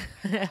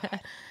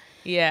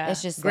 Yeah.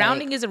 It's just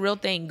grounding is a real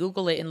thing.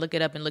 Google it and look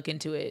it up and look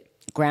into it.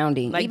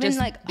 Grounding. Like even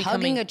like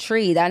hugging a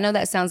tree. I know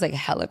that sounds like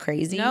hella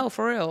crazy. No,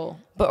 for real.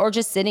 But or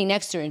just sitting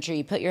next to a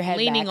tree, put your head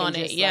leaning back on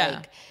and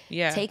it.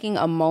 Just taking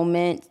a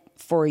moment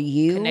for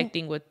you.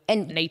 Connecting with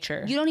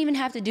nature. You don't even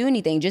have to do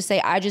anything. Just say,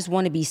 I just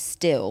want to be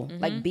still. Mm-hmm.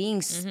 Like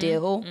being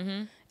still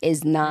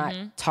is not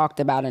talked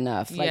about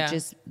enough. Like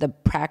just the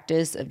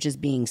practice of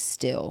just being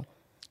still.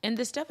 And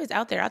this stuff is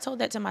out there. I told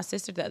that to my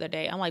sister the other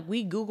day. I'm like,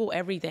 we Google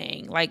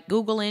everything. Like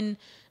Googling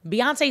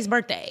Beyonce's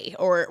birthday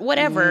or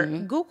whatever.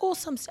 Google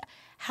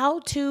how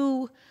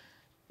to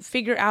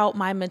figure out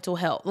my mental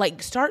health.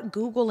 Like start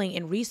Googling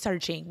and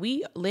researching.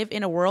 We live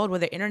in a world where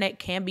the internet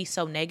can be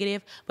so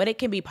negative, but it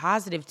can be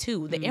positive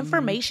too. The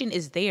information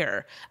is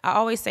there. I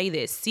always say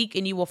this, seek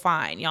and you will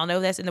find. Y'all know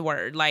that's in the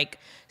word. Like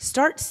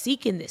start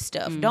seeking this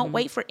stuff. Don't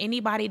wait for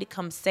anybody to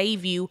come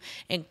save you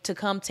and to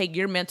come take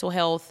your mental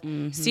health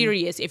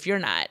serious if you're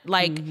not.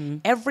 Like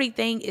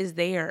everything is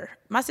there.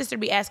 My sister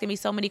be asking me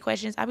so many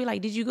questions. I'd be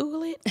like, did you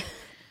Google it?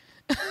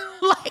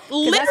 Like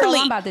literally. That's all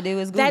I'm about to do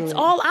is Google That's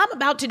all I'm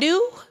about to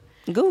do.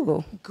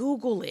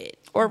 Google it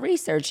or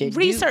research it.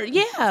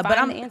 But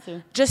I'm the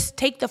answer. Just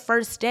take the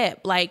first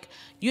step. Like,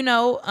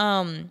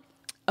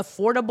 a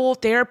affordable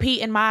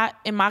therapy in my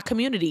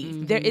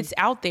community. There, it's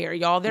out there,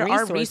 y'all. There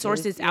are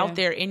resources out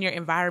there in your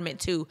environment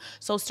too.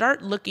 So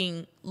start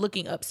looking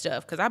up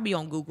stuff, because I be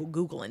on Google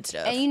googling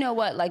stuff. And you know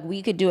what? Like,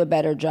 we could do a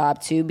better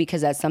job too,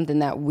 because that's something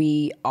that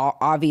we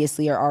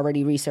obviously are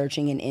already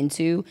researching and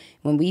into.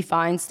 When we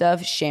find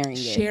stuff,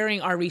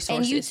 sharing our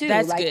resources. And you too.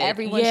 That's like good.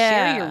 Everyone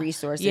share your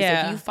resources.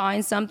 If you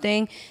find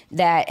something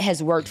that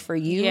has worked for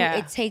you,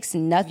 it takes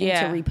nothing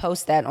to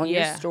repost that on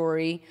your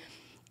story.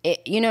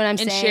 You know what I'm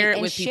saying? Share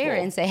it with people. Share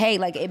it and say, hey,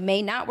 like, it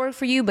may not work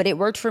for you, but it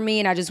worked for me,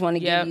 and I just want to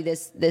give you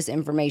this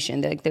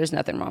information. Like, there's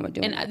nothing wrong with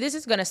doing that. And this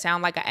is going to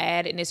sound like an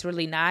ad, and it's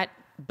really not.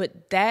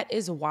 But that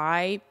is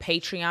why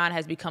Patreon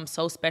has become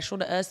so special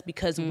to us,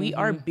 because we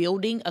are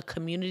building a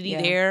community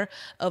there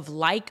of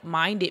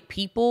like-minded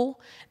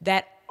people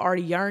that are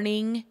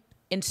yearning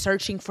and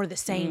searching for the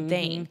same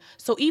thing.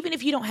 So even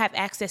if you don't have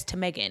access to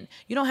Megan,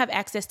 you don't have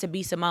access to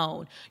B.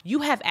 Simone,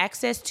 you have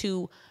access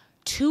to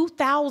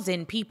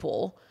 2,000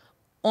 people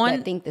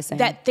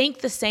that think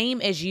the same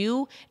as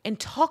you, and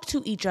talk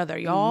to each other,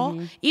 y'all.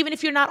 Even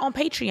if you're not on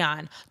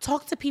Patreon,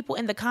 talk to people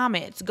in the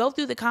comments. Go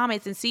through the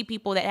comments and see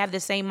people that have the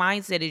same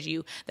mindset as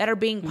you, that are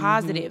being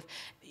positive.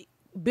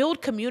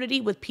 Build community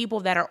with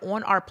people that are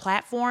on our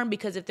platform,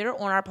 because if they're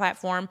on our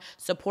platform,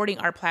 supporting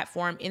our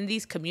platform in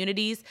these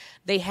communities,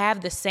 they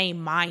have the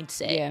same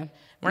mindset.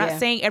 We're not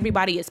saying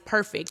everybody is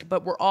perfect,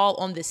 but we're all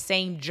on the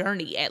same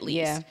journey at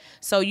least.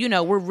 So,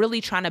 we're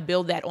really trying to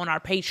build that on our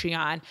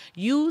Patreon.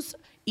 Use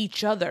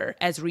each other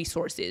as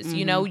resources,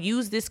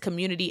 use this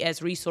community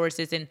as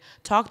resources and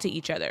talk to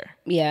each other.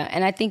 Yeah.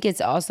 And I think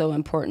it's also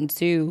important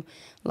too,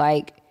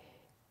 like,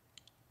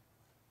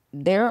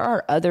 there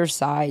are other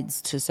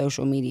sides to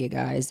social media,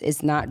 guys.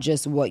 It's not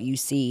just what you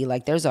see.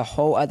 Like, there's a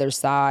whole other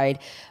side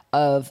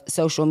of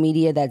social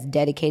media that's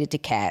dedicated to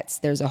cats.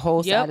 There's a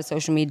whole side of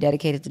social media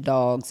dedicated to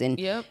dogs,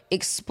 and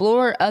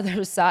explore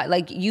other side.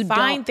 Like,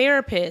 find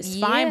therapists,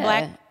 find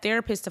Black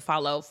therapists to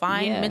follow,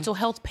 find mental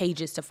health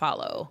pages to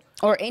follow,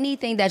 or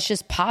anything that's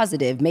just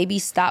positive. Maybe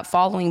stop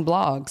following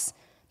blogs.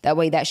 That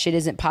way, that shit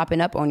isn't popping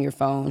up on your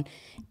phone,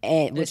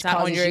 and which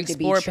causes you to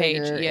be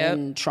triggered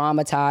and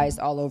traumatized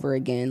all over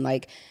again.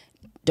 Like,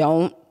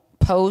 don't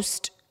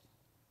post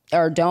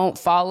or don't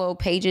follow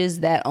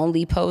pages that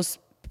only post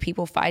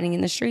people fighting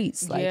in the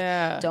streets. Like,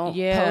 don't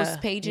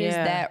post pages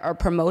that are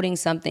promoting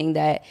something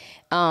that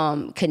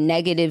could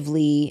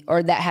negatively,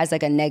 or that has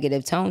like a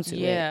negative tone to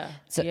it.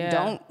 So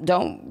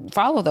don't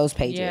follow those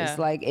pages.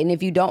 Like, and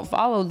if you don't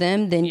follow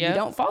them, then you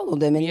don't follow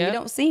them, and you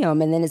don't see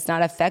them, and then it's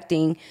not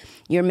affecting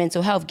your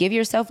mental health. Give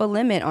yourself a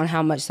limit on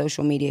how much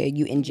social media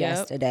you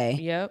ingest a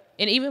day.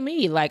 And even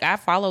me, like, I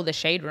follow the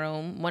Shade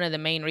Room. One of the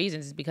main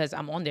reasons is because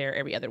I'm on there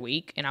every other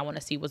week, and I want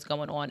to see what's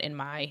going on in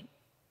my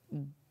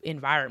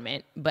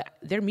environment, but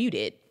they're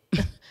muted.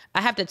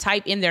 I have to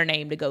type in their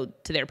name to go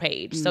to their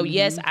page. So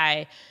yes,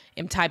 I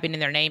am typing in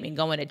their name and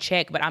going to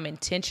check, but I'm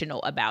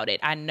intentional about it.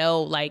 I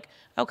know, like,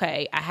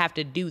 okay, I have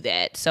to do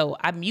that. So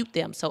I mute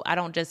them so I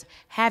don't just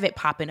have it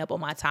popping up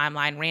on my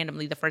timeline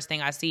randomly the first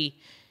thing I see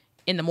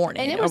in the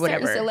morning, and it was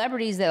certain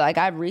celebrities that, like,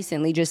 I've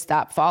recently just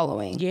stopped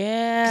following.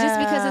 Just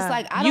because it's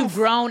like, you've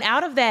grown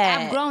out of that.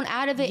 I've grown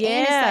out of it,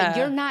 and it's like,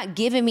 you're not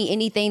giving me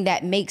anything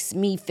that makes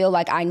me feel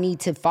like I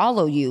need to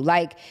follow you.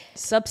 Like,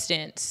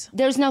 substance.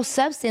 There's no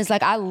substance.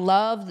 Like, I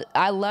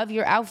love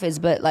your outfits,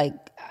 but, like,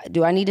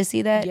 do I need to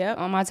see that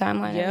on my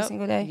timeline every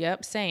single day?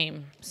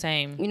 Same.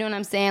 You know what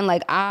I'm saying?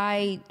 Like,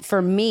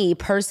 for me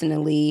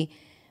personally,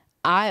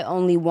 I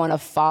only want to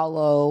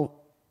follow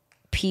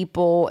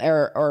people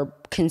or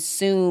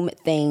consume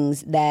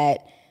things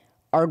that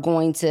are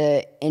going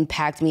to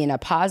impact me in a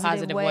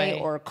positive way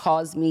or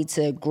cause me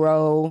to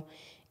grow,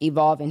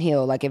 evolve, and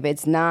heal. Like, if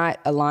it's not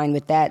aligned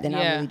with that, then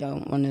I really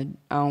don't want to.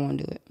 I don't want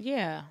to do it.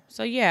 Yeah.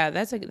 So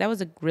that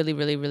was a really,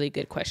 really, really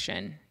good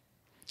question.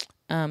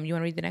 You want to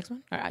read the next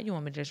one, or you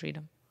want me to just read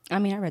them? I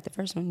mean, I read the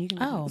first one. You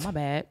can. Oh, my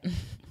bad. I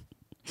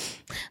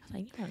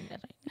was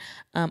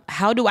like,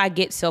 how do I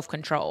get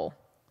self-control?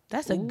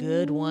 That's a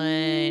good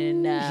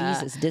one.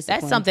 Jesus, discipline.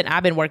 That's something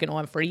I've been working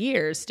on for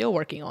years, still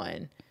working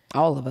on.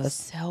 All of us.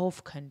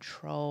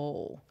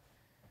 Self-control.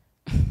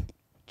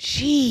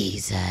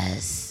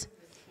 Jesus.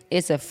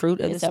 It's a fruit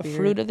of the spirit. It's a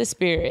fruit of the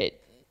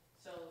spirit.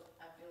 So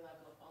I feel like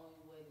the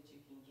only way that you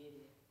can get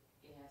it,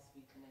 it has to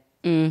be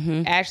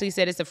connected. Ashley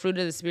said it's a fruit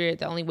of the spirit.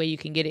 The only way you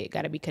can get it,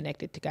 got to be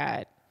connected to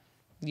God.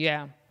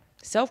 Yeah.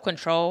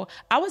 Self-control.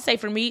 I would say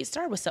for me,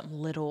 start with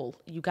something little,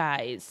 you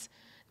guys.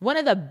 One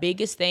of the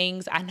biggest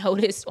things I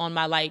noticed on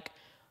my, like,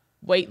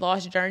 weight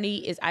loss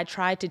journey is I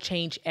tried to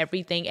change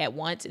everything at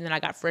once, and then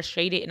I got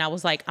frustrated, and I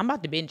was like, I'm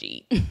about to binge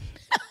eat.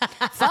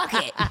 Fuck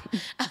it.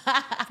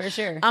 For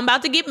sure. I'm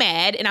about to get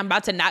mad, and I'm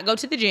about to not go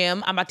to the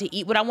gym. I'm about to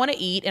eat what I want to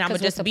eat, and I'm going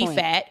to just be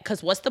fat,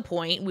 because what's the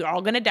point? We're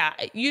all going to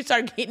die. You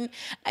start getting,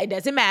 it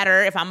doesn't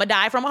matter. If I'm going to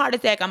die from a heart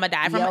attack, I'm going to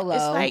die from YOLO.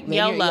 It's like, Maybe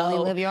YOLO. You only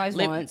live your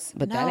life once,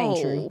 but that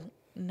ain't true.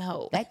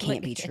 No. That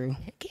can't be true.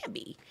 It can't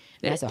be.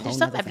 That's a whole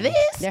something nother after thing.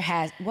 this. There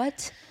has,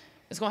 what?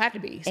 It's going to have to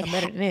be. Something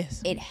better than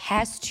this. It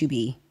has to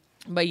be.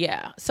 But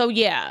yeah, so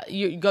yeah,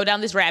 you go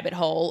down this rabbit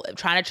hole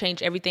trying to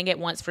change everything at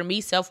once. For me,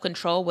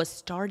 self-control was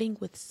starting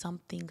with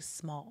something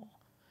small.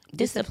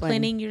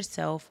 Disciplining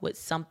yourself with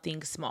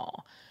something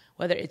small.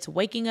 Whether it's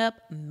waking up,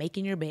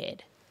 making your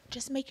bed.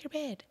 Just make your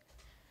bed.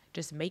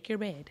 Just make your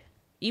bed.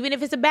 Even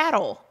if it's a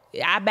battle.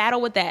 I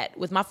battle with that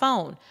with my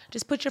phone.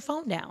 Just put your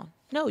phone down.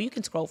 No, you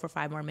can scroll for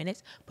 5 more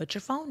minutes. Put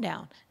your phone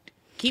down.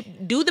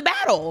 Do the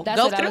battle. That's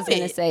Go what through I was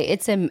going to say.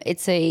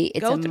 It's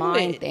a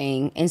mind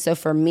thing. And so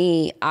for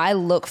me, I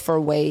look for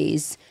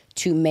ways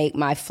to make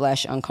my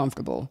flesh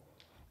uncomfortable.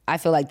 I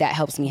feel like that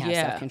helps me have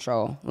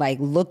self-control. Like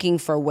looking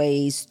for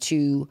ways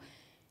to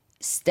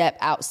step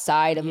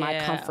outside of my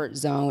comfort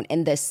zone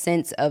in the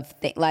sense of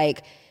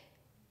like,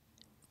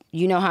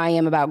 you know how I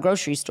am about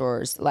grocery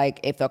stores. Like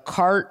if a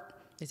cart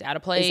is out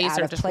of place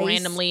or just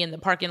randomly in the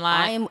parking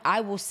lot,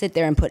 I will sit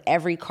there and put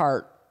every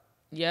cart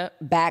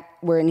back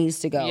where it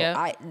needs to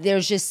go.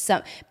 There's just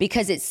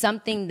because it's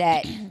something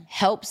that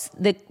helps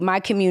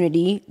my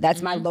community.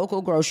 That's my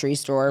local grocery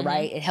store,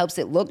 right? It helps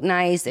it look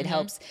nice. It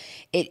helps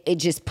it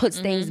just puts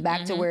things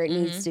back to where it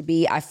needs to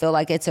be. I feel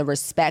like it's a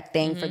respect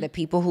thing for the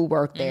people who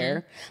work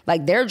there.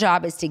 Like their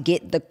job is to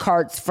get the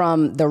carts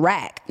from the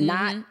rack,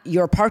 not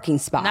your parking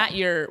spot. Not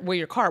where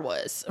your car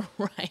was.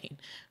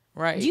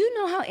 Right. Do you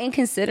know how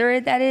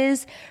inconsiderate that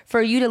is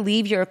for you to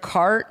leave your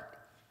cart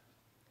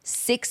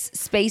 6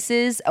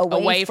 spaces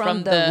away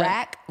from the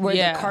rack where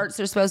the carts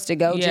are supposed to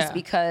go just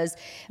because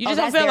you just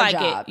don't feel like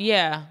job.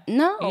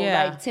 No,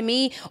 like to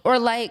me, or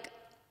like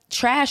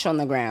trash on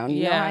the ground.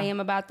 You know how I am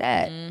about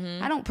that.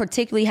 I don't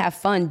particularly have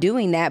fun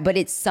doing that, but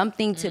it's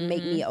something to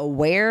make me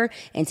aware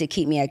and to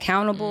keep me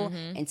accountable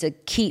and to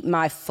keep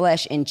my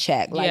flesh in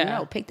check. Like,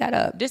 no, pick that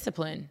up.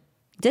 Discipline.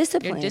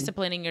 You're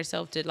disciplining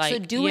yourself to like. So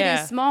do it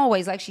in small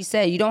ways. Like she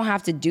said, you don't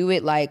have to do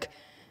it like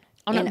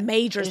on a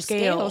major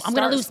scale. I'm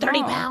going to lose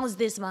 30 pounds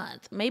this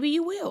month. Maybe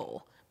you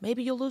will.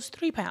 Maybe you'll lose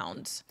 3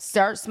 pounds.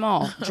 Start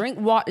small. Drink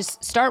water.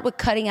 Start with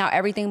cutting out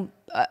everything,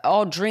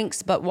 all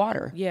drinks but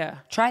water. Yeah.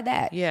 Try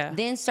that. Yeah.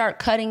 Then start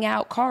cutting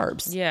out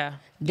carbs. Yeah.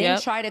 Then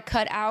try to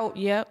cut out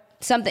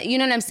something. You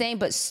know what I'm saying?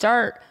 But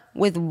start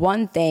with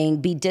one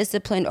thing, be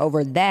disciplined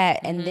over that,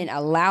 and then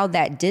allow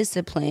that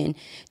discipline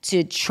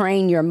to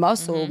train your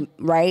muscle,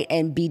 right?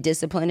 And be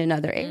disciplined in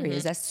other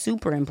areas. That's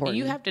super important.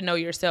 You have to know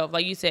yourself.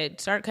 Like you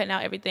said, start cutting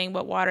out everything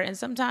but water. And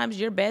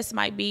sometimes your best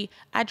might be,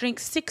 I drink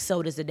 6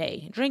 sodas a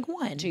day. Drink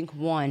 1. Drink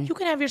 1. You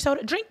can have your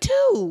soda. Drink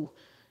 2.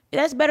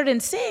 That's better than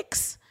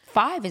 6.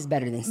 5 is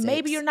better than 6.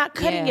 Maybe you're not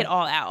cutting it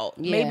all out.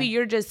 Maybe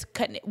you're just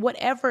cutting it.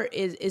 Whatever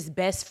is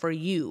best for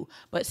you.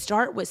 But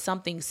start with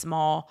something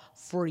small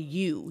for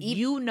you.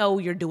 You know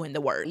you're doing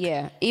the work.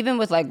 Yeah. Even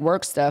with like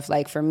work stuff,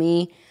 like for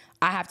me,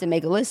 I have to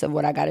make a list of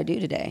what I got to do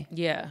today.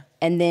 Yeah.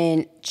 And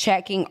then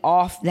checking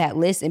off that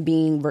list and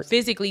being...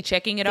 Physically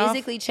checking it off?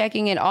 Physically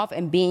checking it off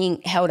and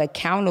being held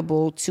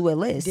accountable to a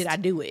list. Did I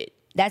do it?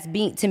 That's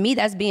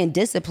being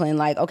disciplined.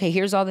 Like, okay,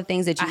 here's all the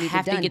things that you need to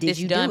have to get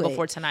this done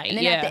before tonight. And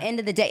then at the end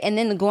of the day, and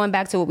then going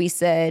back to what we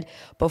said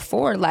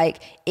before,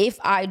 like if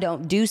I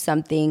don't do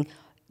something,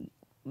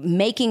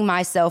 making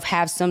myself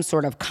have some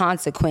sort of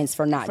consequence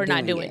for not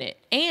doing it.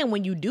 And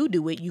when you do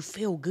it, you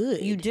feel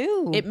good. You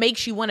do. It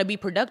makes you want to be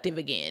productive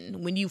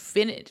again. When you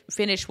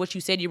finish what you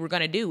said you were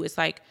going to do, it's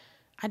like,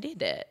 I did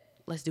that.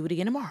 Let's do it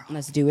again tomorrow.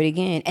 Let's do it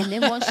again. And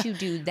then once you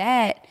do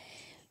that,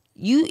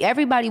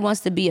 everybody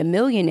wants to be a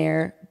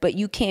millionaire, but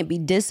you can't be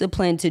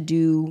disciplined to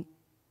do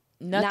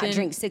nothing. Not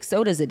drink 6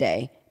 sodas a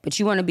day. But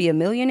you want to be a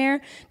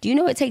millionaire? Do you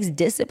know it takes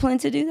discipline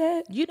to do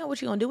that? You know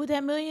what you're going to do with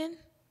that million?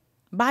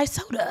 Buy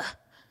soda.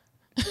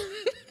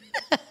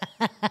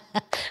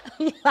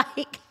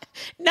 Like,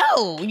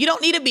 no, you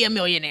don't need to be a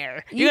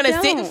millionaire. You're going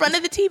to sit in front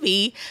of the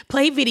TV,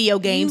 play video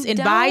games, and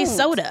buy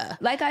soda.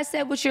 Like I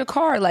said with your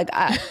car, like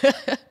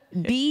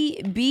be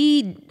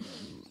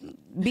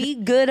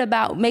good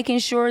about making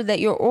sure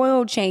that your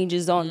oil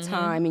changes on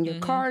time and your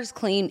car's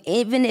clean,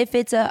 even if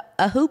it's a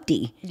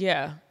hoopty.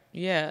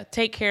 Yeah.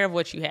 Take care of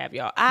what you have,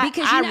 y'all. I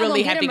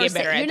really have to get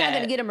better at that. You're not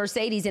going to get a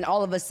Mercedes and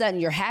all of a sudden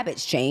your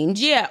habits change.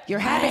 Yeah. Your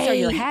habits are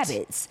your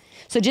habits.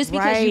 So just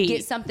because you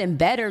get something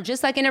better,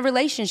 just like in a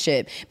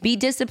relationship, be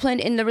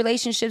disciplined in the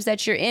relationships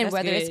that you're in,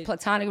 whether it's a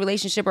platonic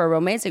relationship or a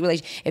romantic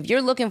relationship. If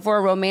you're looking for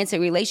a romantic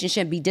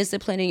relationship, be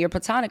disciplined in your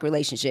platonic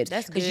relationships.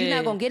 That's good. Because you're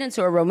not going to get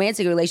into a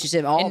romantic relationship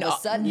and all of a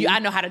sudden. I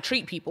know how to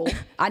treat people.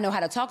 I know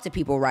how to talk to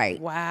people right.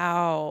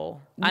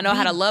 Wow. I know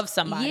how to love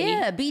somebody.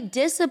 Yeah, be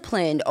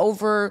disciplined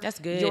over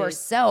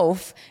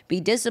yourself. Be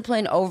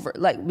disciplined over,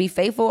 like, be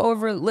faithful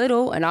over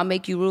little, and I'll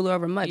make you ruler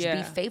over much.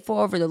 Be faithful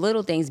over the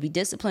little things. Be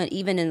disciplined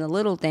even in the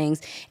little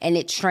things. And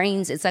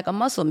it's like a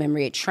muscle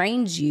memory. It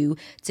trains you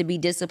to be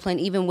disciplined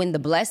even when the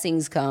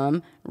blessings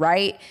come,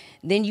 right?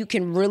 Then you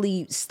can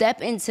really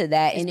step into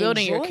that and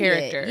building your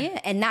character. Yeah,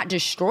 and not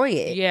destroy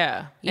it.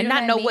 Yeah. And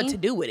not know what to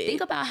do with it.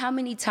 Think about how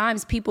many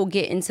times people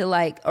get into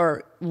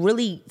or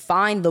really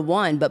find the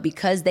one, but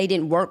because they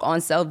didn't work on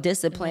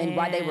self-discipline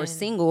while they were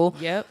single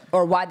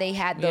or while they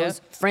had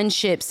those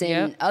friendships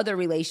and other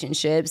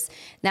relationships,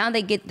 now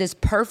they get this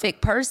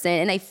perfect person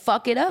and they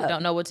fuck it up.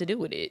 Don't know what to do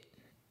with it.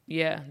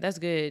 Yeah, that's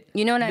good.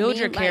 You know what I mean? Build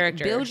your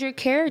character. Build your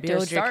character.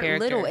 Start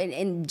little.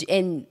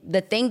 And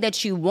the thing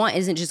that you want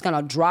isn't just going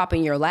to drop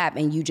in your lap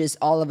and you just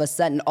all of a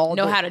sudden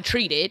know how to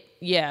treat it.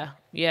 Yeah.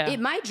 It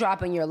might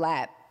drop in your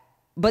lap,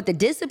 but the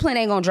discipline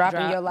ain't going to drop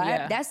in your lap.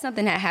 Yeah. That's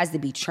something that has to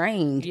be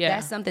trained. Yeah.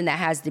 That's something that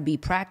has to be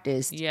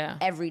practiced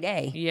every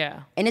day.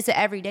 Yeah. And it's an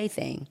everyday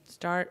thing.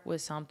 Start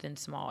with something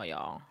small,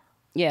 y'all.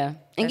 Yeah.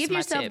 And That's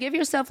give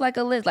yourself like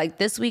a list. Like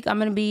this week I'm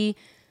not doing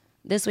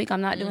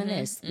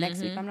this.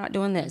 Next week I'm not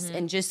doing this.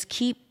 And just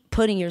keep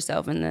putting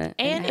yourself in the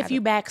And if you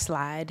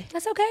backslide,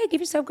 that's okay. Give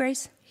yourself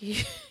grace.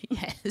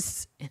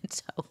 Yes,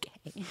 it's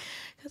okay.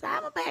 Because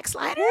I'm a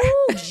backslider.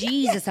 Ooh,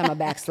 Jesus, I'm a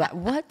backslider.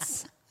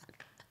 What?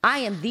 I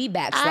am the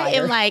backslider. I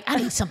am like, I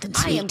need something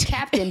sweet. I am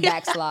Captain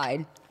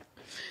Backslide.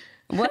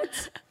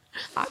 What?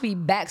 I'll be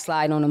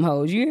backslide on them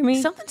hoes. You hear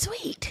me? Something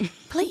sweet,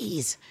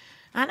 please.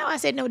 I know I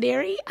said no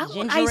dairy. I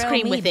want Ginger ice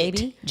cream ale with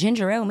baby. it.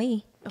 Ginger ale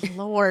me.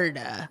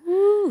 Lord.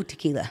 Ooh,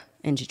 tequila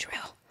and ginger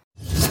ale.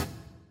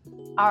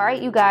 All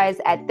right, you guys,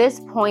 at this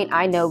point,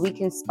 I know we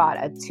can spot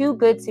a too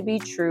good to be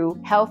true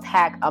health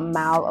hack a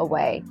mile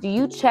away. Do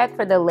you check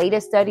for the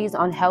latest studies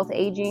on health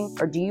aging,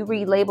 or do you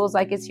read labels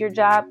like it's your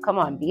job? Come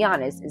on, be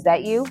honest. Is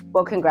that you?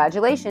 Well,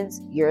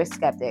 congratulations, you're a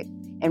skeptic.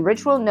 And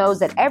Ritual knows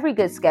that every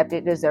good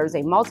skeptic deserves a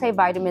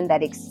multivitamin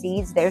that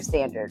exceeds their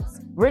standards.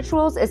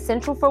 Ritual's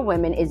Essential for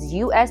Women is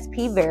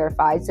USP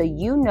verified, so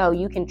you know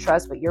you can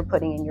trust what you're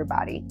putting in your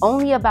body.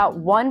 Only about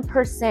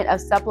 1%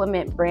 of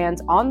supplement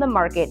brands on the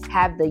market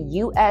have the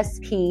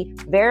USP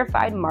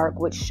verified mark,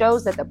 which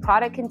shows that the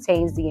product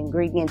contains the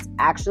ingredients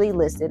actually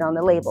listed on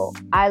the label.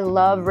 I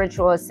love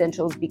Ritual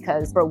Essentials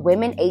because for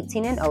women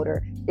 18 and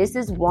older, this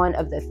is one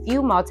of the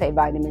few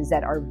multivitamins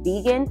that are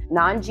vegan,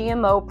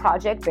 non-GMO,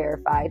 project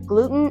verified,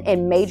 gluten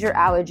and major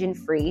allergen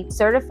free,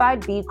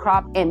 certified B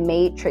Crop, and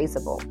made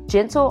traceable.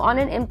 Gentle on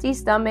an empty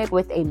stomach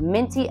with a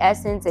minty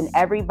essence in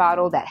every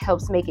bottle that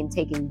helps making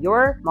taking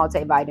your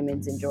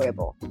multivitamins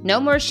enjoyable. No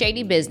more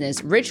shady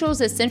business.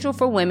 Ritual's Essential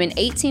for Women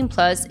 18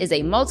 Plus is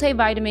a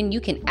multivitamin you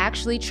can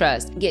actually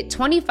trust. Get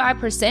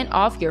 25%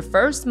 off your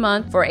first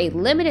month for a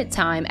limited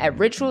time at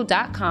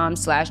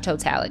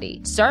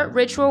ritual.com/totality. Start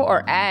Ritual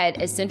or add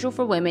Essential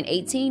for Women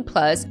 18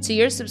 Plus to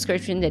your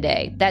subscription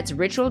today. That's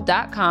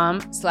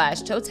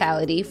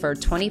ritual.com/totality for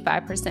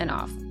 25%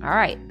 off. All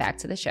right, back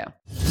to the show.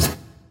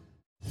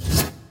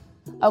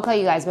 Okay,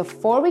 you guys,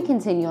 before we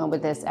continue on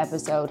with this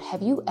episode,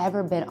 have you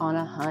ever been on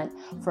a hunt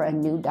for a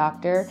new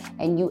doctor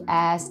and you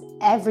asked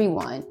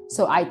everyone?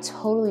 So I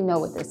totally know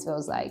what this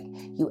feels like.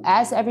 You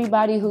ask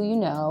everybody who you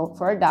know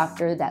for a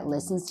doctor that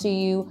listens to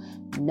you,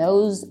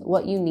 knows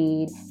what you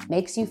need,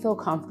 makes you feel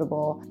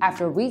comfortable.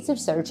 After weeks of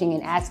searching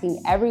and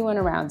asking everyone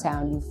around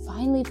town, you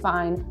finally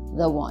find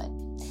the one.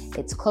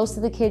 It's close to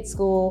the kids'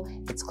 school,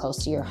 it's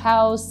close to your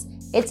house,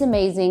 it's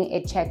amazing,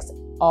 it checks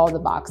all the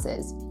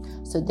boxes.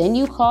 So then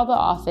you call the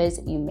office,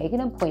 you make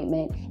an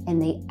appointment,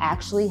 and they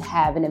actually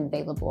have an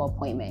available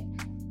appointment.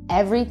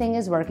 Everything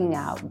is working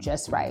out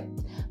just right.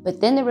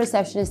 But then the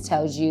receptionist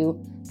tells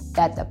you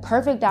that the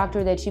perfect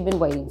doctor that you've been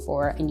waiting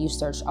for and you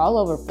searched all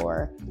over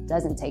for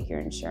doesn't take your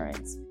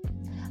insurance.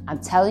 I'm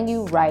telling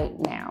you right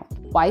now,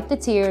 wipe the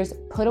tears,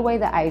 put away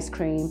the ice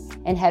cream,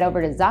 and head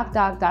over to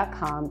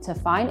ZocDoc.com to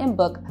find and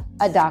book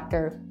a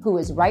doctor who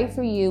is right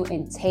for you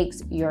and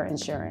takes your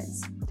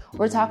insurance.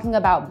 We're talking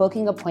about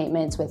booking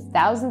appointments with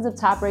thousands of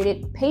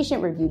top-rated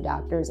patient-reviewed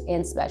doctors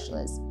and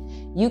specialists.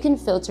 You can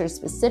filter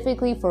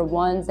specifically for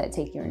ones that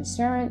take your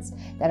insurance,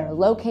 that are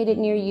located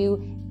near you,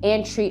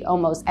 and treat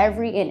almost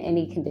every and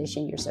any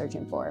condition you're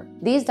searching for.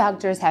 These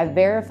doctors have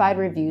verified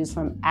reviews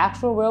from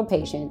actual real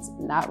patients,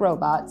 not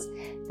robots.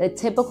 The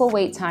typical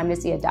wait time to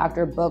see a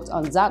doctor booked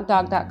on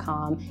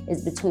ZocDoc.com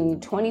is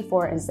between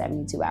 24 and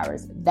 72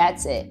 hours.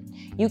 That's it.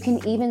 You can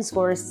even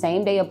score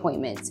same-day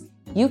appointments.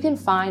 You can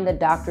find the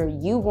doctor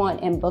you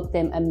want and book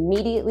them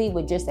immediately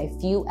with just a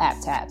few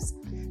app taps.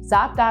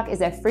 ZocDoc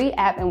is a free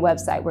app and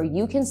website where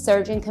you can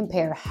search and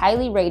compare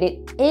highly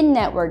rated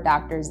in-network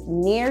doctors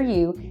near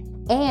you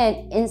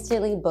and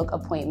instantly book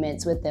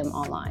appointments with them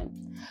online.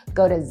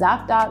 Go to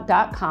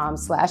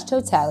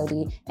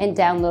ZocDoc.com/totality and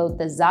download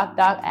the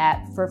ZocDoc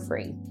app for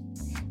free.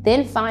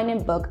 Then find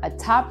and book a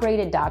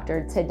top-rated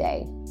doctor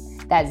today.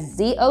 That's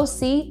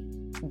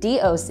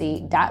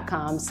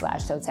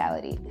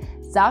ZocDoc.com/totality.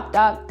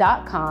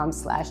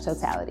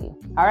 ZocDoc.com/totality.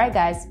 All right,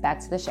 guys, back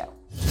to the show.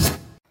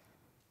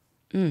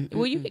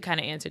 Well, you kind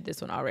of answered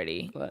this one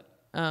already. What?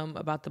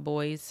 About the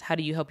boys. How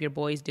do you help your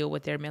boys deal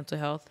with their mental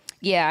health?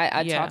 Yeah,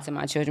 I talked to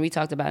my children. We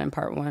talked about it in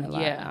part 1 a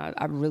lot. Yeah.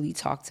 I really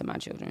talked to my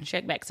children.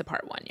 Check back to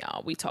part 1,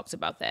 y'all. We talked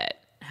about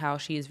that. How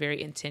she is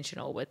very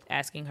intentional with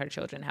asking her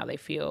children how they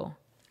feel.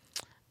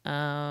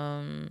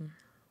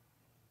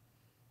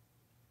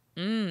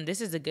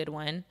 This is a good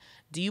one.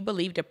 Do you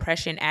believe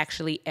depression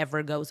actually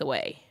ever goes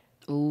away?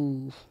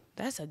 Ooh.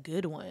 That's a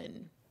good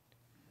one.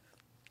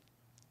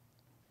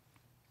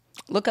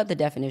 Look up the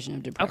definition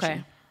of depression.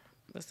 Okay.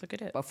 Let's look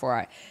at it. Before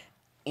I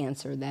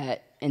answer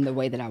that in the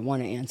way that I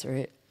want to answer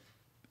it.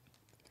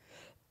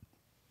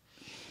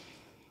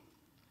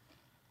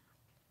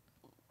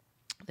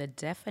 The The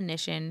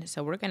definition.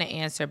 So we're going to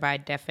answer by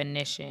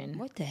definition.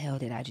 What the hell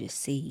did I just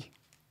see?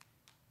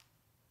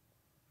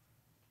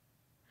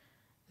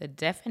 The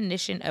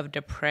definition of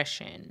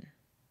depression.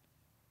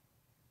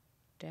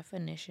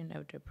 Definition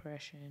of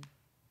depression.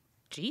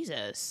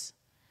 Jesus.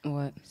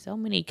 What? So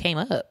many came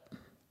up.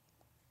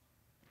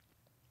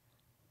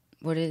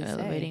 What did it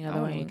Elevating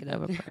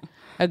say?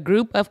 a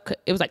group of,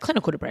 it was like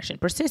clinical depression,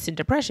 persistent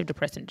depression,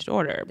 depressive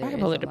disorder, There is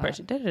bipolar a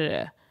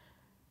depression.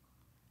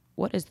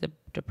 What is the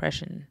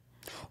depression?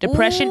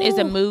 Depression is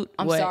a mood.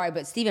 I'm what? sorry,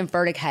 but Stephen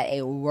Furtick had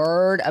a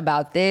word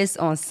about this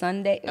on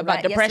Sunday.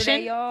 About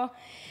depression? Yesterday, y'all.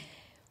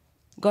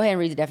 Go ahead and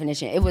read the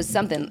definition. It was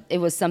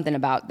something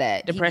about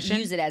that. Depression?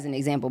 He used it as an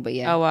example, but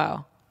yeah. Oh,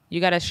 wow. You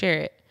got to share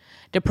it.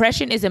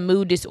 Depression is a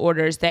mood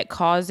disorders that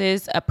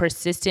causes a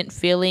persistent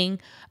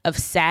feeling of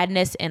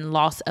sadness and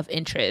loss of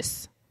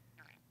interest.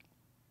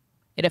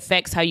 It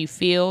affects how you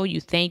feel,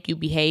 you think, you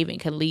behave, and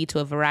can lead to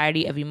a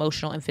variety of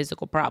emotional and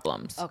physical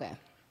problems. Okay.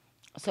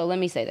 So let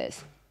me say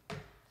this.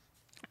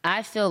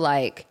 I feel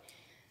like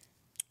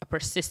A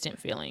persistent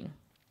feeling.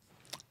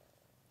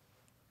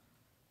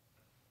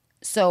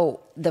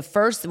 So the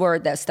first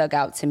word that stuck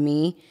out to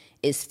me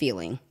is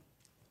feeling.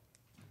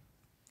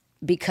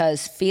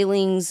 Because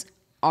feelings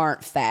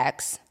aren't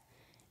facts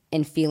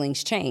and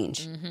feelings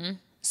change. Mm-hmm.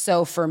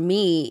 So for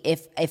me,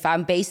 if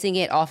I'm basing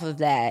it off of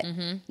that,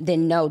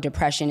 then no,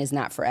 depression is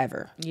not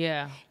forever.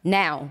 Yeah.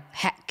 Now,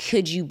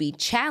 could you be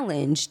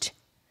challenged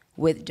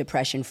with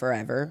depression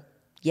forever?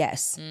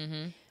 Yes.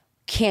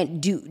 Mm-hmm.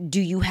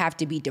 Do you have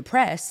to be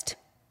depressed?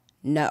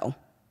 No.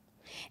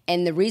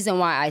 And the reason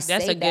why I say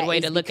that's a good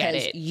way to look at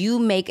it. You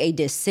make a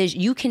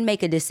decision. You can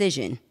make a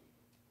decision.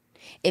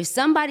 If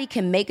somebody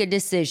can make a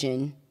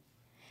decision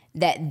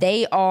that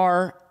they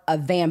are a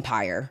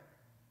vampire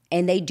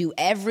and they do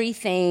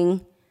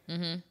everything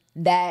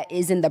that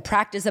is in the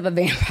practice of a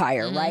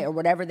vampire, right? Or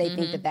whatever they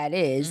think that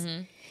is,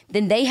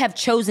 then they have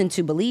chosen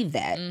to believe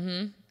that.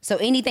 So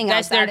anything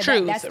that's outside their of truth.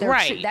 that, that's their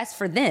right. That's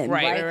for them,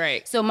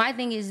 right? So my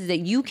thing is that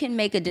you can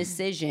make a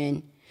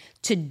decision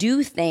to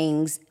do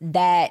things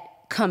that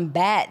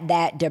combat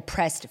that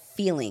depressed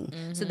feeling.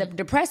 So the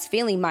depressed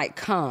feeling might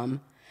come,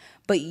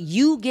 but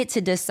you get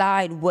to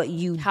decide what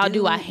you How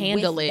do I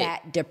handle with it?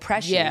 that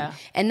depression. Yeah.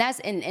 And that's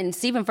and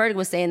Stephen Furtick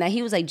was saying that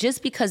he was like,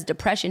 just because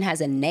depression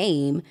has a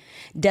name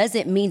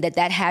doesn't mean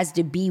that has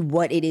to be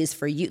what it is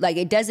for you. Like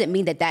it doesn't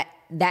mean that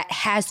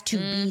has to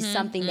be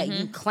something that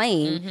you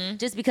claim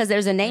just because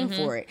there's a name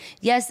for it.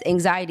 Yes,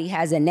 anxiety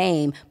has a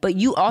name, but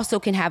you also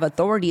can have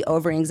authority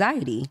over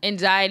anxiety.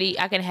 Anxiety,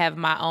 I can have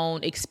my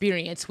own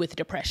experience with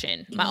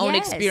depression, my own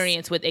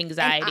experience with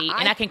anxiety,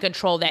 and I can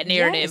control that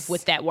narrative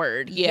with that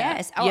word. Yeah.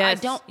 Yes. Oh,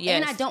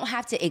 I don't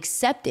have to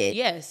accept it.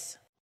 Yes.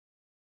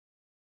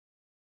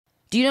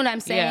 Do you know what I'm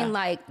saying?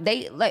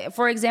 Yeah. Like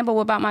for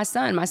example, about my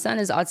son. My son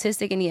is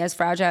autistic and he has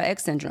Fragile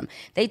X syndrome.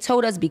 They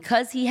told us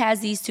because he has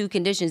these two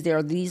conditions, there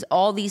are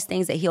all these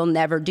things that he'll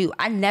never do.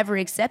 I never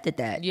accepted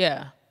that.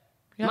 Yeah.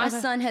 My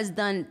son has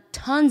done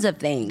tons of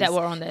things that were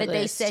on that list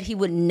they said he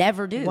would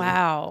never do.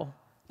 Wow.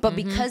 But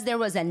because there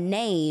was a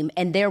name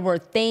and there were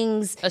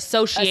things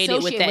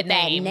associated with that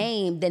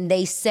name, then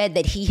they said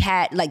that he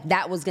had, like,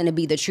 that was going to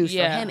be the truth for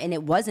him, and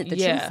it wasn't the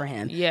truth for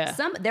him. Yeah.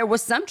 There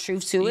was some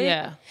truth to it.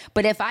 Yeah.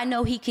 But if I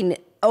know he can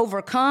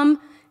overcome,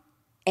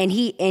 and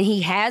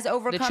he has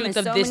overcome the truth in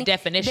of so this many,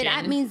 definition, then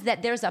that means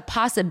that there's a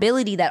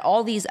possibility that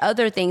all these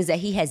other things that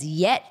he has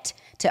yet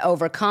to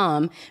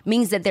overcome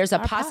means that there's a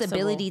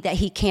possibility that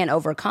he can't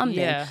overcome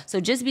them.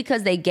 So just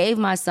because they gave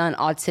my son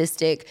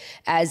autistic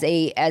as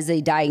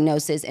a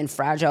diagnosis and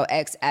Fragile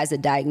X as a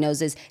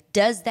diagnosis,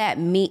 does it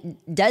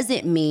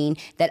mean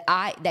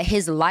that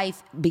his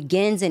life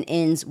begins and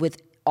ends with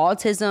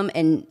autism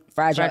and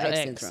Fragile X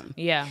syndrome?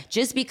 Yeah.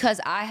 Just because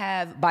I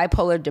have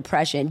bipolar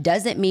depression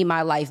doesn't mean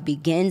my life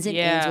begins and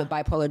ends with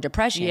bipolar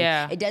depression.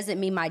 Yeah. It doesn't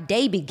mean my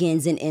day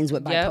begins and ends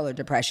with bipolar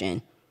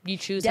depression. You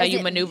choose how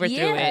you maneuver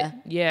through it.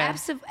 Yeah.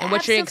 And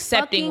what you're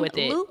accepting with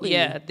it.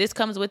 Yeah. This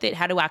comes with it.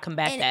 How do I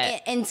combat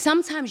that? And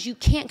sometimes you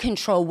can't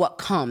control what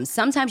comes.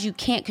 Sometimes you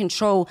can't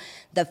control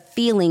the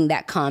feeling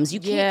that comes. You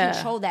can't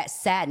control that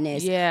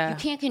sadness. Yeah. You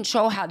can't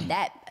control how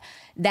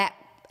that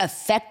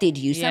affected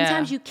you.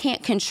 Sometimes you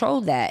can't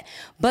control that,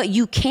 but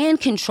you can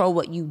control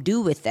what you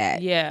do with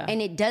that. Yeah.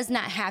 And it does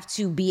not have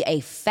to be a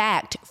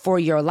fact for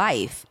your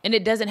life. And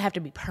it doesn't have to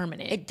be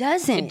permanent. It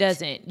doesn't. It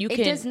doesn't.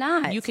 It does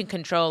not. You can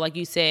control, like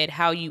you said,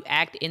 how you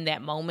act in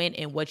that moment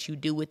and what you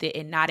do with it,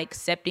 and not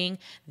accepting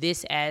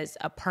this as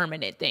a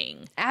permanent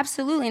thing.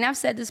 Absolutely. And I've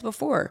said this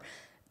before.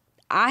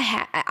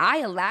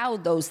 I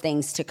allowed those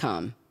things to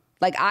come.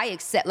 Like I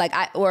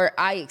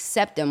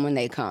accept them when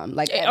they come,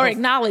 like or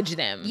acknowledge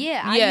them.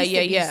 Yeah, I used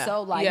to be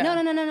so like, no,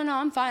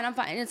 I'm fine.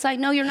 And it's like,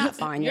 no, you're not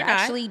fine. You're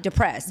actually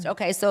depressed.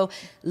 Okay, so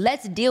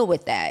let's deal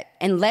with that,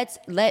 and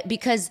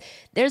because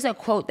there's a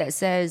quote that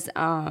says,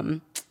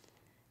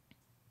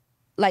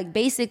 like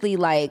basically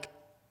like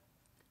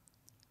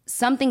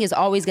something is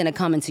always going to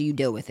come until you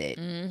deal with it.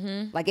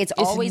 Like it's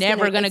always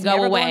never going to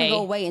go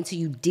away until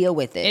you deal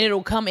with it. And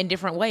it'll come in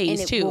different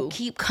ways and it will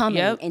keep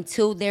coming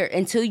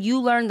until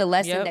you learn the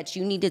lesson that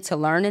you needed to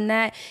learn in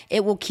that.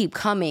 It will keep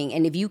coming.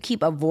 And if you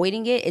keep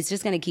avoiding it, it's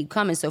just going to keep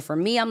coming. So for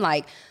me, I'm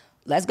like,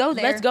 let's go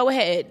there. Let's go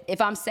ahead.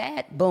 If I'm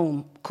sad,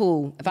 boom,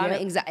 cool.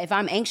 If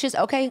I'm anxious,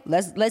 okay,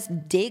 let's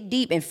dig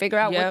deep and figure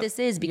out what this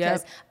is,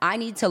 because I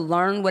need to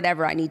learn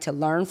whatever I need to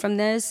learn from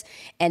this,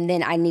 and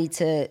then I need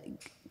to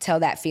tell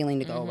that feeling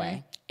to go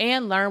away.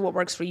 And learn what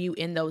works for you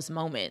in those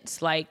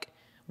moments. Like,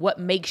 what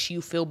makes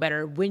you feel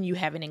better when you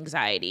have an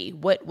anxiety?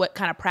 What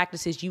kind of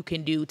practices you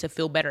can do to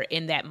feel better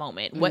in that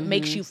moment? What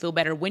makes you feel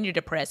better when you're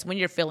depressed, when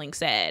you're feeling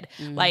sad?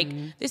 Like,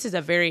 this is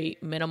a very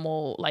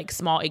minimal, like,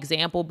 small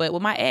example, but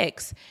with my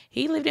ex,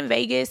 he lived in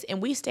Vegas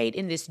and we stayed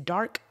in this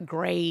dark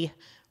gray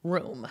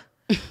room.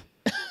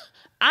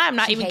 I'm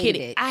not even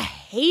kidding. I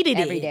hated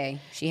it. Every day.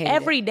 She hated it.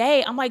 Every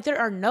day. I'm like, there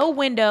are no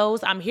windows.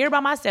 I'm here by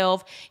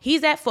myself.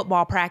 He's at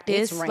football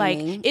practice. It's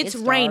raining. Like, it's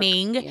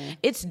raining. Yeah.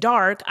 It's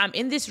dark. I'm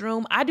in this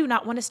room. I do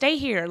not want to stay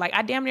here. Like,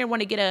 I damn near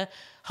want to get a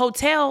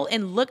hotel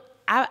and look.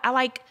 I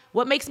like,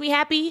 what makes me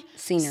happy?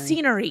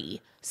 Scenery.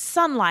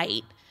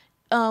 Sunlight.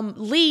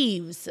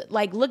 Leaves,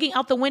 like looking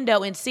out the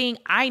window and seeing,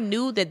 I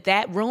knew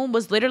that room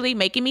was literally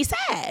making me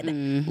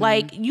sad.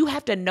 Like, you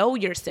have to know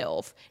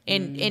yourself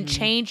and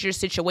change your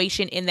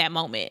situation in that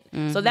moment.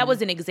 So that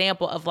was an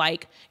example of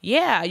like,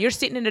 yeah, you're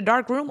sitting in a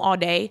dark room all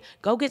day.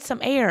 Go get some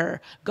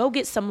air. Go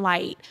get some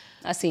light.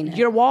 I seen it.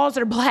 Your walls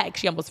are black.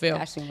 She almost fell.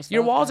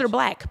 Your walls are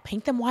black.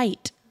 Paint them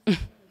white.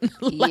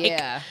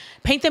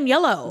 Paint them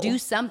yellow. Do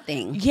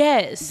something.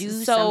 Yes. Do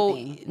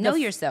something. Know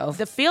yourself.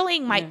 The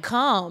feeling might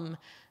come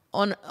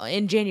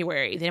in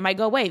January, then it might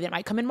go away, then it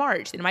might come in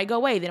March, then it might go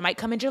away, then it might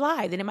come in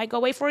July, then it might go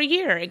away for a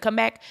year and come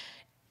back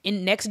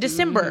in next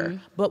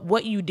December. But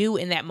what you do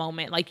in that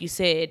moment, like you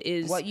said,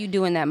 is what you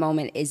do in that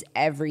moment is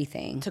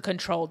everything to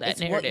control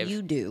that narrative. It's what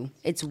you do.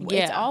 It's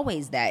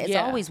always that. It's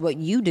always what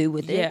you do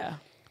with it. Yeah.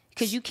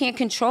 Because you can't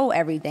control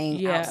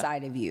everything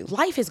outside of you.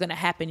 Life is going to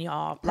happen,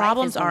 y'all.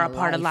 Problems are a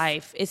part of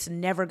life. It's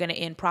never going to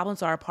end.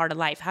 Problems are a part of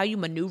life. How you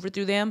maneuver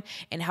through them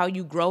and how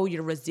you grow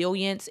your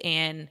resilience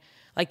and,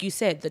 like you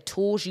said, the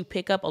tools you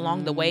pick up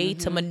along the way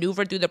to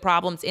maneuver through the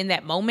problems in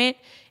that moment,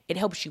 it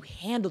helps you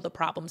handle the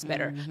problems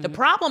better. The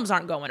problems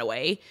aren't going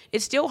away.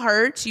 It still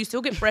hurts. You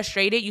still get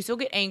frustrated. You still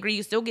get angry.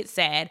 You still get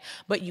sad,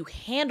 but you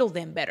handle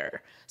them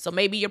better. So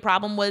maybe your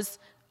problem was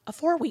a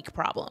 4-week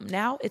problem.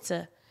 Now it's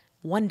a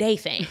one-day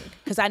thing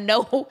because I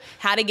know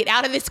how to get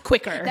out of this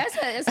quicker.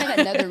 That's like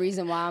another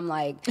reason why I'm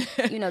like,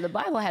 the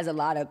Bible has a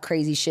lot of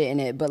crazy shit in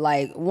it, but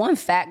like one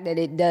fact that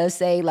it does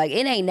say, like,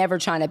 it ain't never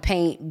trying to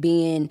paint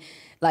being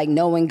like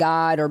knowing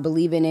God or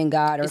believing in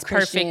God or it's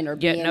Christian perfect. Or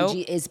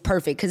being is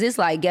perfect. Because it's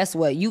like, guess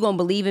what? You gonna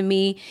believe in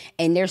me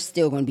and there's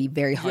still gonna be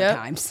very hard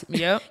times.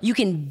 You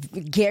can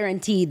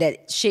guarantee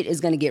that shit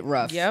is gonna get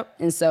rough.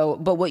 And so,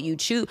 but what you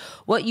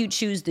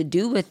choose to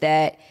do with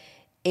that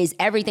is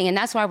everything. And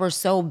that's why we're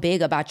so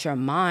big about your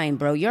mind,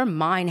 bro. Your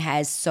mind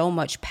has so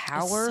much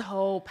power. It's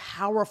so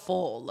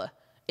powerful.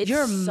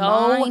 Your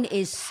mind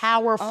is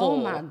powerful. Oh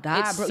my God,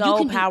 it's bro. So you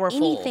can powerful.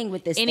 Do anything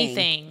with this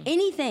thing.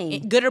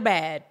 Anything. Good or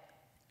bad.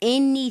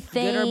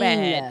 Anything. Good or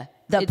bad.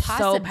 The it's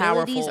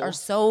possibilities are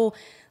so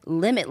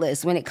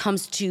limitless when it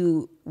comes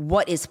to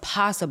what is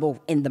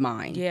possible in the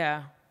mind.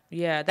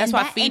 Yeah, that's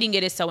why feeding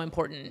it is so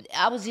important.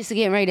 I was just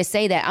getting ready to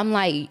say that. I'm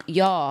like,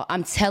 y'all,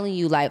 I'm telling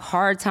you, like,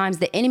 hard times,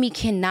 the enemy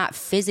cannot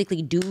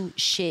physically do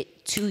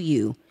shit to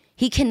you.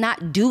 He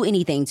cannot do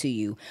anything to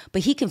you,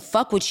 but he can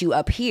fuck with you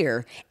up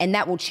here, and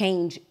that will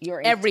change your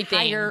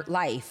entire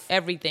life.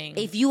 Everything.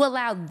 If you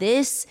allow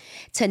this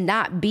to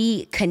not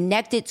be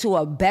connected to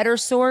a better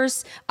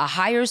source, a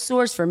higher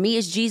source, for me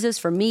it's Jesus,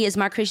 for me it's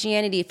my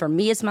Christianity, for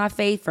me it's my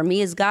faith, for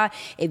me it's God.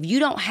 If you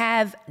don't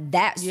have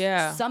that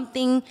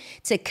something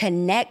to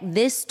connect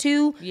this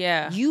to,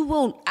 you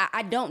will.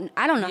 I don't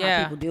know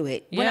how people do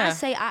it. When I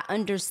say I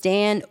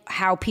understand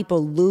how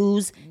people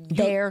lose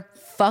their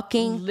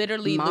fucking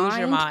literally lose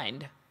your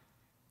mind.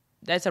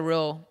 That's a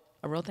real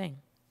thing.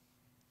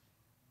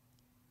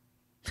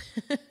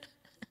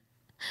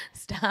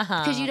 Stop.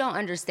 Because you don't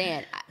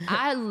understand.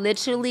 I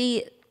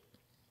literally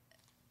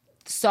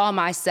saw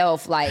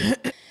myself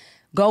like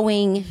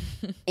going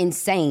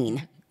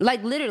insane.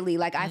 Like literally,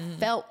 like I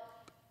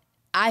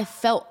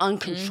felt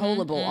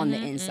uncontrollable on the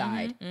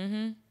inside.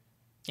 And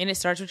it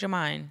starts with your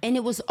mind. And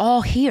it was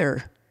all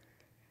here.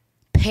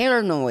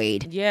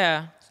 Paranoid.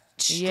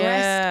 Stressed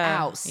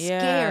out,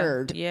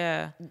 scared,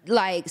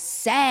 like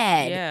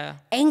sad,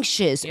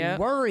 anxious,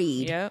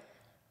 worried.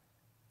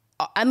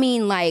 I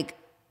mean, like,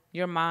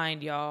 your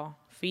mind, y'all.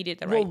 Feed it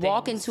the right things. We'll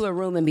walk into a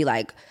room and be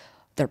like,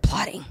 they're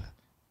plotting.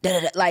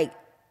 Like,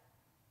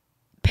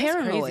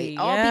 paranoid.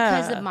 All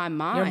because of my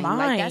mind. Your mind.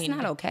 Like, that's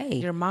not okay.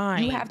 Your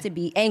mind. You have to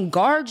be, and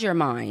guard your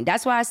mind.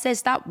 That's why I said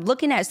stop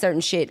looking at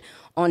certain shit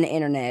on the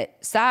internet.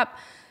 Stop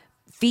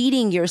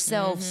feeding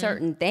yourself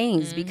certain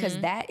things because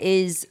that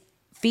is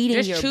feeding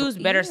Just your choose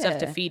better stuff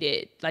to yeah. feed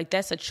it. Like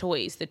that's a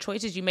choice. The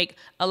choices you make,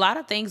 a lot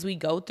of things we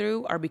go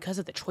through are because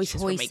of the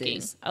choices. We're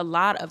making. A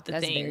lot of the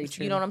That's very things.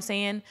 true. You know what I'm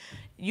saying?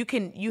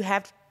 You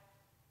have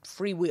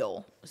free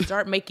will.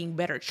 Start making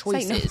better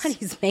choices. Like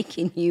nobody's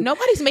making you.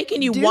 Nobody's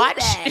making you do watch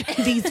that.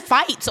 these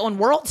fights on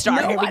World Star.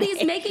 every Nobody's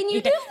day. making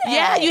you do that.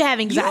 Yeah, you have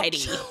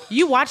anxiety.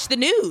 You watch the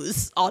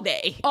news all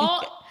day.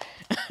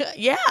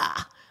 Yeah.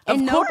 And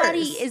of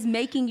nobody course. is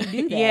making you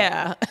do that.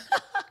 Yeah.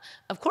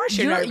 Of course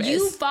you're nervous.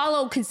 You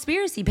follow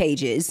conspiracy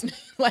pages.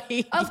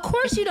 like, Of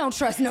course you don't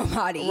trust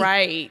nobody.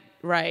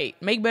 right.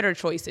 Make better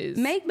choices.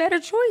 Make better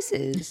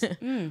choices.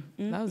 That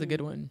was a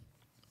good one.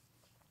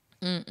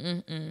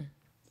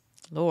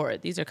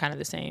 Lord, these are kind of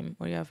the same.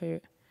 What are y'all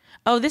favorite?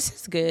 Oh, this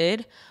is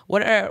good.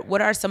 What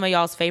are some of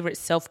y'all's favorite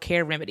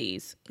self-care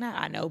remedies? Nah,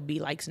 I know B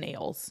likes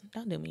nails.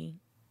 Don't do me.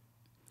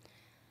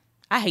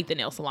 I hate the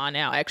nail salon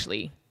now,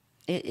 actually.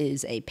 It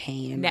is a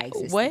pain in my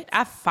existence. What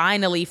I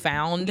finally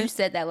found. You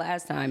said that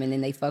last time and then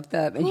they fucked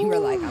up and you were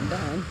like, I'm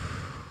done.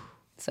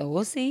 So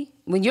we'll see.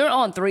 When you're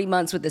on 3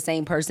 months with the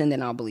same person,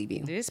 then I'll believe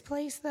you. This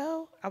place,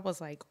 though, I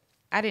was like,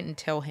 I didn't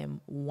tell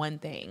him one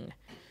thing.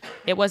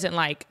 It wasn't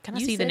like, can I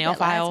see the said nail that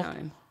last file?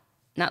 time.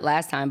 Not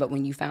last time, but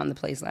when you found the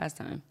place last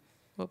time.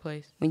 What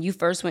place? When you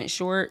first went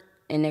short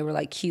and they were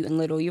like cute and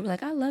little, you were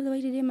like, I love the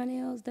way they did my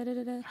nails. Da da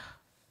da da.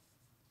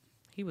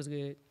 He was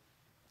good.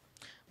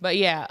 But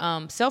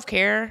yeah,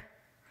 self-care.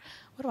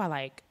 What do I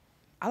like?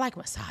 I like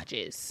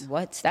massages.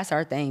 What? That's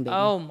our thing, baby.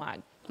 Oh my.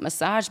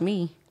 Massage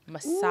me.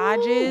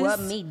 Massages. Ooh, rub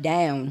me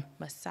down.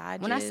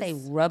 Massages. When I say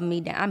rub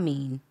me down, I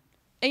mean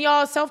and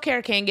y'all,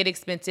 self-care can get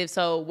expensive.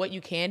 So what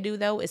you can do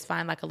though is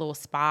find like a little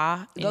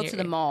spa. go to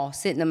the mall,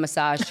 sit in the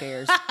massage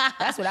chairs.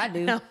 That's what I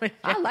do.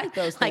 I like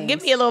those things. Like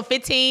give me a little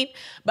 15.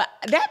 But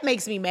that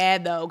makes me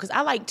mad though, because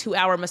I like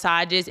 2-hour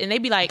massages and they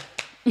be like,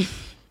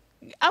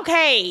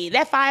 okay,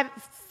 that 5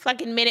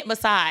 fucking minute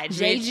massage.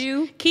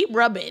 Jeju? Keep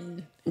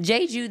rubbing.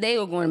 Jeju, they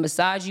are going to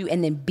massage you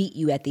and then beat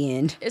you at the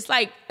end. It's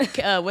like,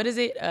 what is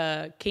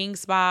it? King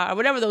Spa or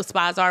whatever those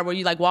spas are where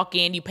you like walk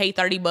in, you pay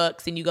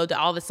 $30 and you go to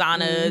all the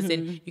saunas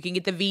and you can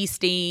get the V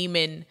steam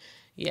and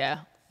yeah.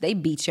 They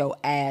beat your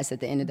ass at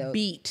the end of those.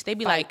 They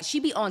be like, she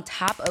be on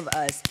top of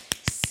us,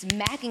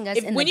 smacking us.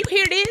 when you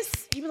hear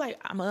this, you be like,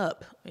 I'm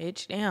up,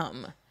 bitch,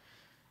 damn.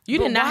 You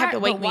did not have to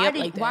wake me up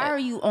like that. Why are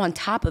you on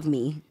top of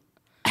me?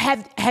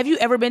 Have you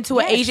ever been to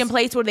an Yes. Asian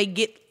place where they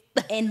get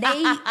And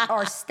they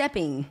are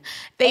stepping.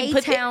 They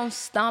put A-town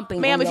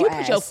stomping ma'am, on if your you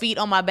put your feet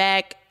on my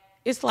back,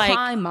 it's like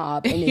crime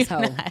mob in this You're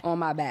hoe not. on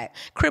my back.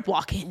 crip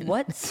walking.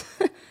 What?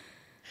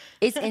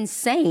 It's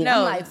insane. No,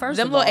 I'm like, first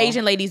them of little all,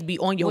 Asian ladies be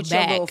on your with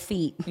back. your little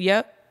feet.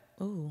 Yep.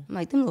 Ooh. I'm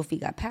like, them little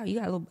feet got power. You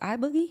got a little eye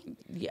boogie?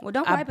 Yeah. Well,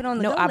 don't wipe it on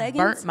the No, I leggings.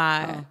 burnt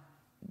my. Oh.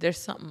 There's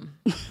something.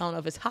 I don't know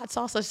if it's hot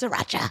sauce or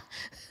sriracha.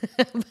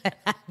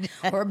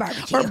 Or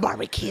barbecue. Or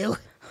barbecue.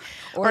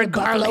 Or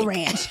Buffalo garlic.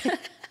 Ranch.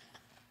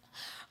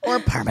 Or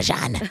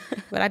Parmesan.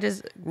 But I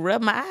just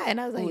rubbed my eye and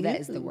I was like, Ooh, that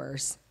is the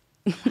worst.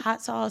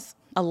 hot sauce,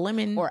 a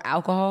lemon. Or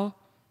alcohol.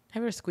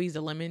 Have you ever squeezed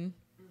a lemon?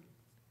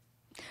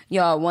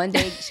 Y'all, one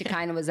day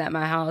Shekinah was at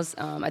my house.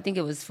 I think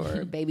it was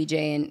for Baby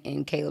J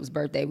and Caleb's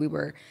birthday. We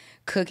were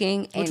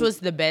cooking. And Which was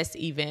the best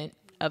event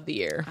of the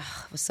year.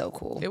 it was so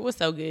cool. It was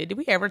so good. Did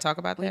we ever talk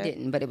about that? We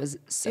didn't, but it was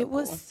so It cool.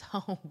 was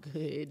so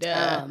good.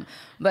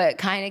 But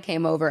Kinda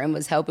came over and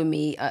was helping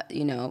me.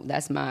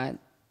 That's my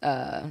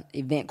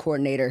event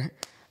coordinator,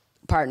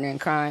 partner in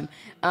crime.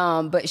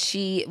 But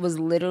she was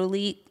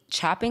literally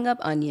chopping up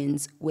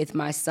onions with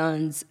my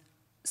son's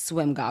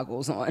swim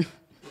goggles on.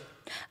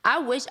 I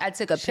wish I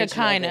took a picture of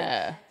it.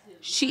 Shekinah.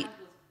 She,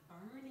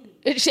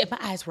 Shit, my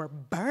eyes were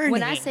burning.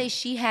 when I say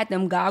she had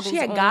them goggles on. she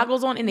had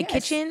goggles on in the Yes.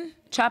 kitchen,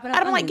 Chopping up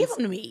I'm like, give onions.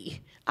 them to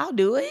me. I'll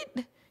do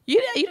it. You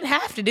didn't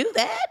have to do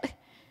that.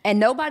 And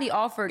nobody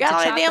offered Got to all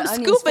that chop damn the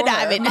onions scuba for her.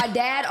 diving. My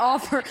dad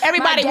offered.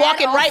 Everybody my dad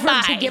walking right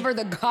offered by. to give her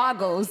the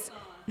goggles.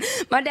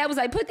 My dad was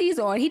like, "Put these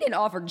on." He didn't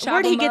offer to chop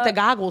Where did he them get the up.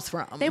 goggles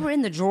from? They were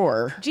in the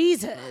drawer.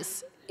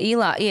 Jesus.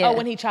 Eli, yeah. Oh,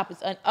 when he chopped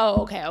his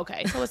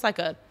okay. So it's like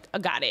I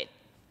got it.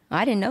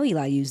 I didn't know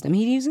Eli used them.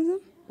 He uses them?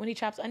 When he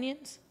chops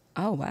onions.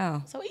 Oh,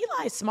 wow. So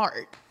Eli's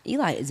smart.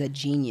 Eli is a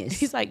genius.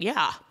 He's like,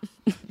 yeah.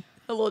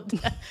 A little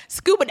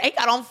scuba. They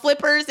got on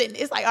flippers, and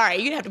it's like, all right,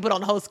 you have to put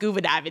on the whole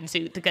scuba diving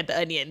suit to cut the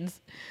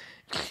onions.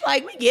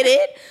 Like, we get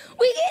it.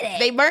 We get it.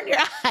 They burn your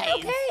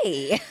eyes.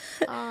 Okay.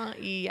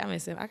 Yeah, I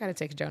miss him. I gotta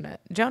text Jonah.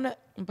 Jonah,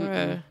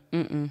 bruh.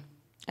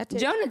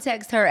 Jonah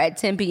texted her at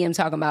 10 p.m.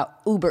 talking about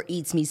Uber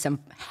Eats me some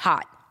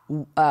hot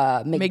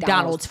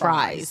McDonald's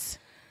fries.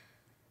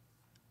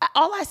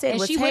 All I said And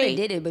was, she would hey, have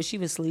did it, but she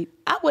was asleep.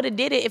 I would have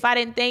did it if I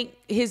didn't think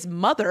his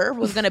mother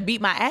was gonna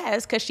beat my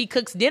ass because she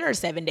cooks dinner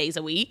 7 days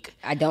a week.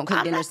 I don't cook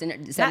I'm dinner not-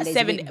 7 days not a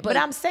 7, week. but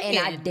I'm saying,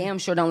 And I damn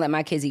sure don't let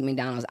my kids eat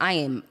McDonald's. I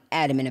am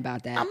adamant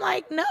about that. I'm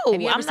like, no, Have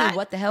you ever I'm seen not.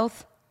 What the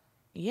Health?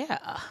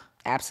 Yeah,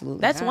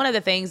 Absolutely. that's not. one of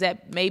the things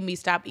that made me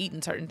stop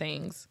eating certain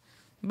things.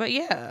 But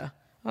yeah,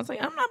 I was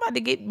like, I'm not about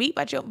to get beat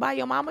by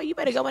your mama. You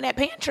better go in that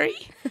pantry.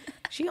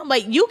 She gonna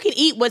like, you can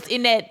eat what's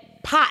in that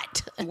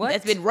pot What?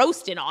 that's been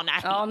roasting all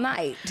night. all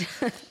night.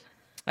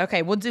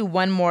 Okay, we'll do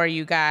one more,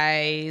 you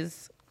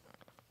guys.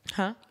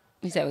 Huh?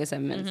 You said we got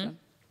 7 minutes. So.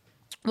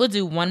 We'll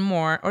do one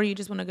more. Or you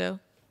just want to go?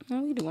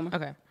 No, we can do one more.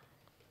 Okay.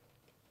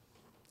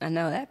 I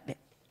know that bit.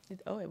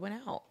 Oh, it went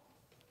out.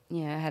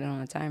 Yeah, I had it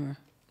on a timer.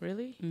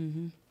 Really?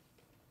 Mm-hmm.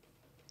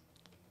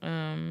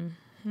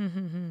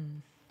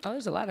 Oh,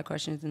 there's a lot of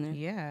questions in there.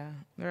 Yeah,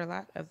 there are a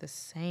lot of the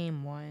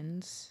same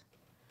ones.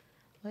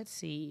 Let's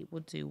see.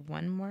 We'll do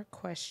one more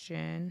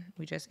question.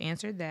 We just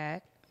answered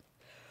that.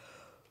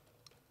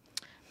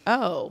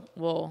 Oh,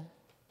 well,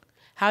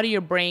 how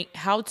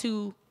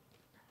to...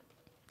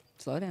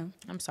 Slow down.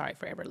 I'm sorry,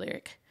 Forever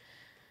Lyric.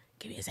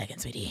 Give me a second,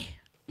 sweetie.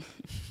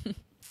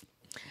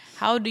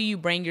 How do you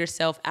bring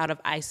yourself out of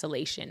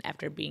isolation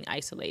after being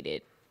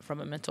isolated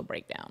from a mental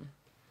breakdown?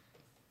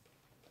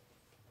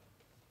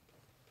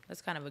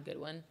 That's kind of a good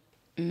one.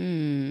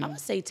 I would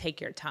say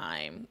take your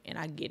time, and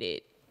I get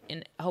it.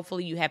 And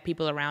hopefully you have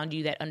people around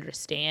you that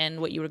understand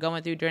what you were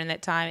going through during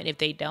that time. And if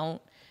they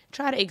don't,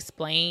 try to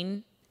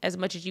explain as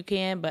much as you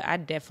can. But I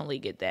definitely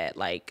get that.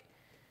 Like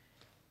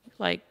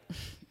a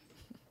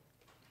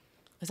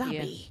zombie.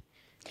 Yeah.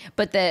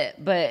 But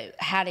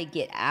how to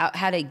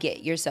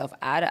get yourself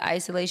out of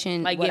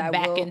isolation. Like get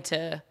back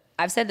into...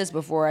 I've said this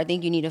before. I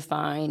think you need to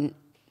find...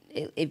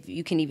 If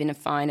you can even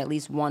find at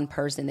least one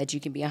person that you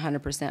can be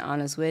 100%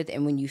 honest with,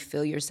 and when you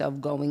feel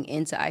yourself going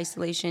into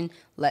isolation,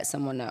 let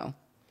someone know.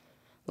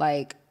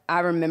 Like,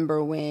 I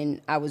remember when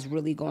I was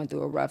really going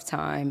through a rough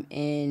time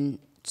in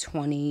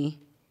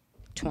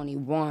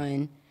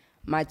 2021,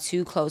 my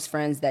 2 close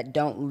friends that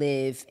don't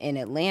live in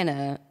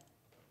Atlanta,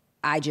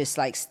 I just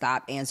like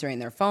stopped answering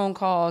their phone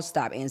calls,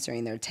 stopped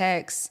answering their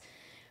texts,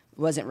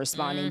 wasn't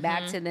responding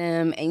back to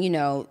them. And, you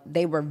know,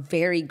 they were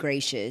very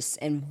gracious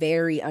and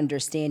very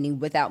understanding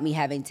without me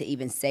having to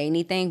even say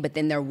anything. But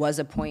then there was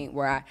a point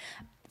where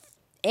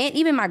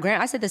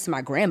I said this to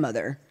my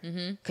grandmother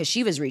because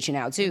she was reaching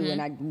out too,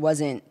 and I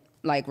wasn't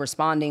like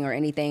responding or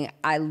anything.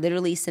 I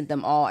literally sent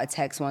them all a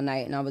text one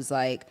night, and I was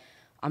like,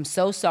 I'm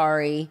so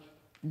sorry.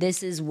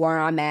 This is where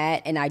I'm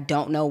at, and I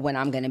don't know when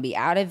I'm going to be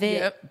out of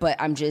it. But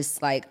I'm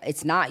just like,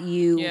 it's not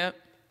you.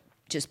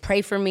 Just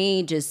pray for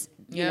me. Just,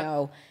 you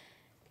know,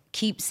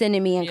 keep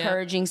sending me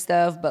encouraging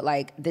stuff, but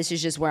like, this is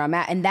just where I'm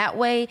at. And that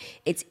way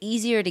it's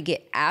easier to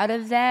get out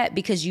of that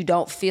because you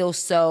don't feel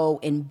so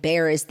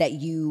embarrassed that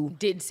you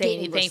didn't say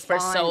anything for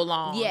so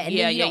long. Yeah.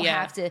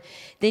 And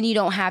then you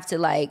don't have to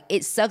like,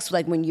 it sucks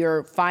like when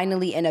you're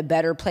finally in a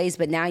better place,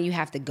 but now you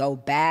have to go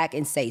back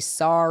and say,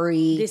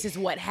 sorry. This is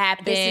what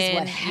happened.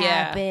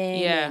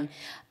 Yeah.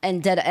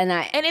 And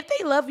if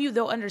they love you,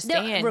 they'll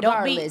understand.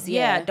 Regardless,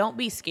 don't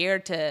be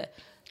scared to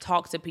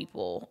talk to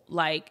people.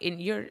 Like,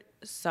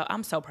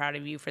 I'm so proud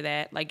of you for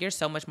that. Like, you're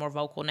so much more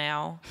vocal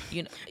now.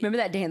 You know. Remember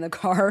that day in the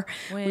car?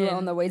 We were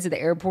on the way to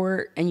the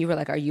airport, and you were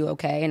like, "Are you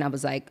okay?" And I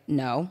was like,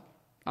 "No,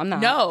 I'm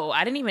not." No,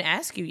 I didn't even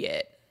ask you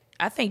yet.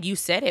 I think you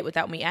said it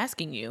without me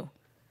asking you.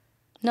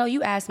 No,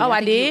 you asked me. Oh,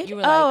 I did? You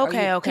were like,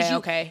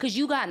 okay. Because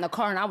you got in the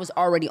car, and I was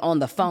already on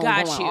the phone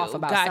going off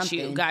about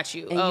something. Got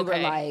you. And you were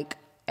like,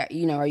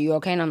 you know, are you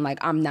okay? And I'm like,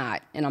 I'm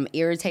not. And I'm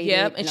irritated.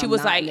 Yep. And she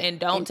was like, and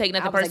don't take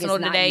nothing personal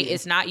today.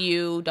 It's not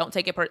you. Don't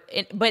take it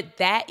but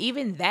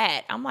even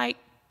that, I'm like,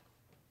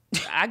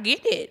 I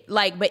get it.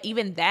 Like, but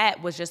even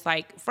that was just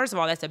like, first of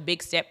all, that's a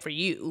big step for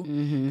you.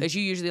 Because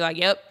you usually like,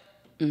 yep.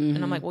 And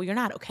I'm like, well, you're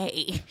not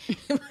okay.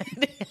 So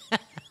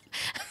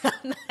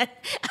then why'd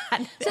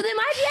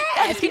you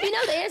ask? If you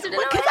know the answer, then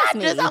don't ask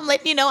me. I'm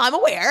letting you know I'm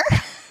aware.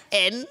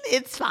 And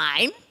it's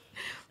fine.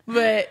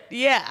 But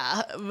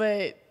yeah,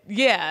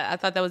 I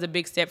thought that was a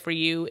big step for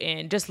you,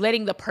 and just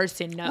letting the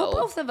person know. Well,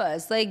 both of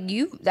us, like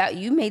you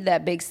made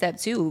that big step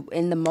too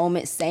in the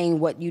moment, saying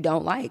what you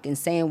don't like and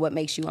saying what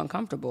makes you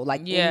uncomfortable,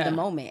 like in the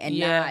moment, and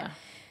not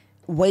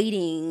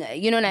waiting.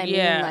 You know what I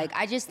mean? Like,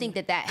 I just think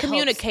that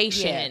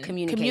communication, helps.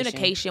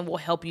 Communication will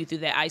help you through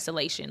that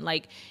isolation.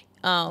 Like,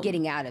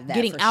 getting out of that.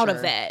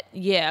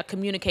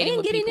 Communicating and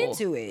with getting people.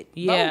 into it.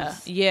 Yeah.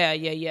 Both.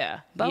 Yeah.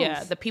 Both.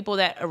 Yeah. The people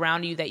that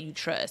around you that you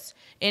trust.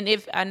 And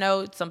if I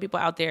know some people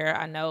out there,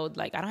 I know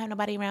like, I don't have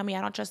nobody around me.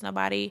 I don't trust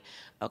nobody.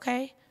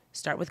 Okay.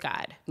 Start with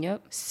God.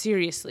 Yep.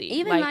 Seriously.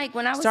 Even like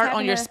when I was start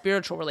on your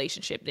spiritual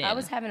relationship then. I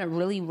was having a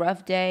really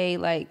rough day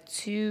like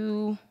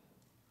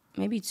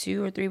maybe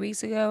 2 or 3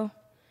 weeks ago.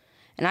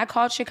 And I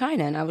called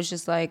Shekinah and I was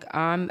just like,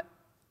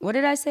 what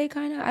did I say,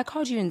 kind of? I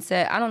called you and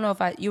said, I don't know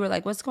if you were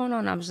like, what's going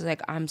on? I was just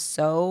like, I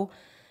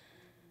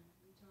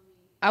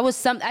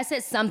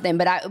said something,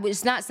 but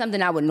it's not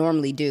something I would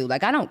normally do.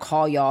 Like, I don't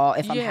call y'all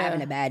if I'm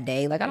having a bad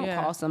day. Like, I don't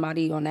call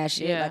somebody on that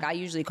shit. Yeah. Like, I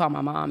usually call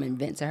my mom and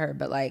vent to her,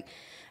 but like,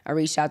 I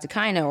reached out to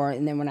Kinda,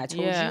 and then when I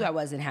told you I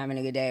wasn't having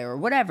a good day or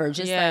whatever,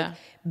 just like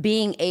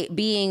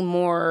being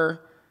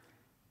more,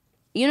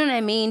 you know what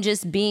I mean?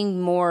 Just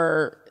being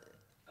more,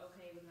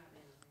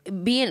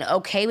 being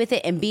okay with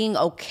it and being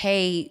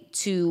okay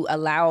to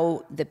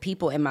allow the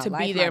people in my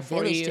life, be there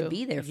for you, to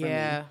be there for me.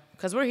 Yeah,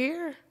 because we're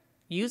here.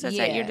 Use us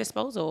at your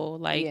disposal.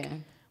 Like,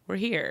 we're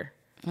here.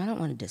 I don't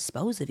want to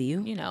dispose of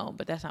you. You know,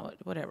 but that's not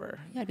whatever.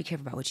 You gotta be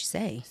careful about what you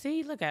say.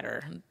 See, look at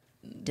her.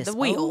 the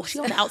wheel.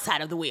 She's on the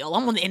outside of the wheel.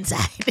 I'm on the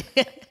inside.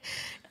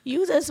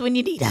 Use us when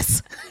you need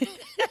us.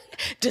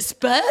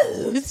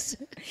 Dispose.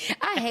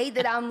 I hate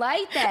that I'm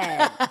like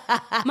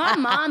that. My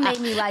mom made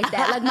me like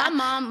that. Like my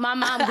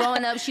mom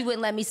growing up, she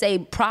wouldn't let me say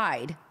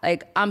pride.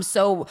 Like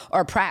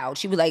or proud.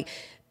 She would like,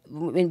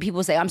 when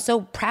people say, I'm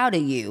so proud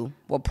of you.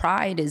 Well,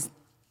 pride is.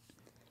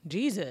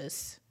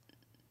 Jesus.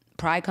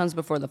 Pride comes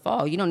before the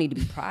fall. You don't need to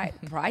be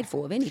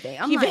prideful of anything.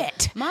 I'm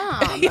like,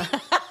 Mom.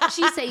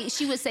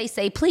 She would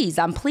say please.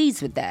 I'm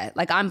pleased with that.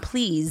 Like I'm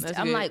pleased. That's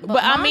I'm good. like,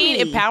 but I mean,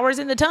 if power's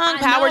in the tongue,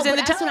 power's in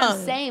the tongue. That's what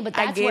I'm saying. But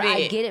that's where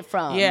I get it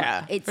from.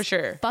 Yeah, it's for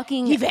sure.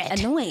 Fucking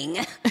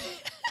annoying.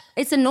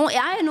 It's annoying.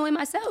 I annoy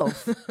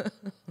myself.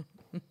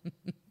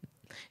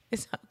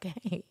 It's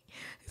okay.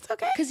 It's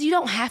okay. Because you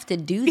don't have to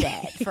do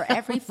that for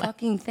every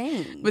fucking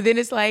thing. But then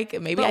it's like,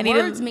 maybe I need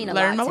to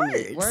learn my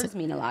words. Words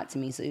mean a lot to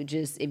me. So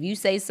just, if you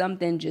say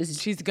something, just...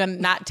 She's going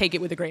to not take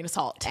it with a grain of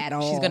salt. At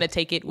all. She's going to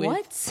take it with...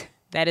 What?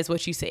 That is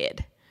what you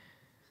said.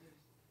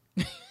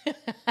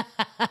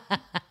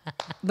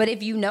 But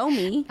if you know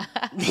me,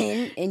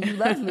 and you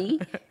love me,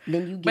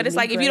 then you give But it's me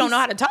like, grace. if you don't know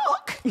how to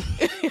talk...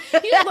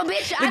 But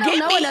bitch, I don't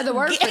know another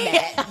word for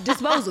that.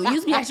 Disposal.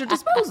 Use me as your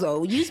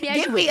disposal. Use me as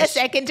your Give me a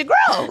second to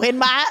grow in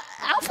my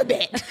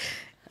alphabet.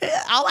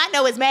 All I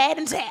know is mad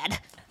and sad.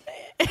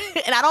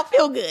 And I don't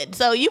feel good.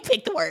 So you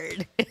pick the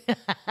word.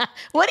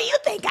 What do you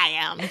think I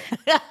am?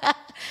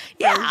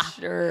 Yeah.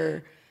 For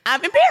sure.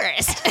 I'm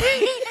embarrassed.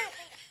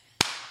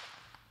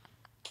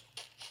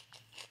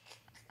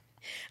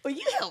 Will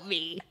you help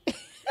me?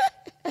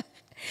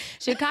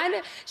 She kind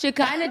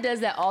of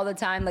does that all the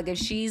time. Like if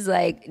she's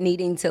like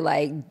needing to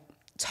like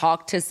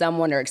talk to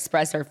someone or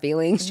express her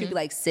feelings, she'll be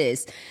like,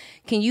 sis,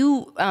 can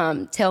you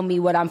tell me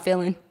what I'm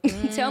feeling?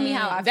 Tell me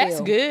how I feel.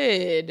 That's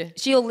good.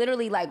 She'll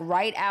literally like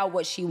write out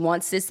what she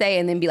wants to say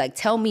and then be like,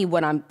 can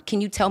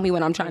you tell me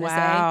what I'm trying to say?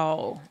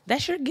 Wow.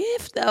 That's your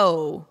gift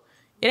though.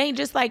 It ain't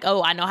just like,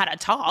 oh, I know how to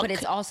talk. But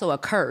it's also a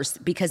curse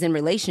because in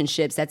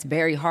relationships, that's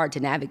very hard to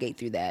navigate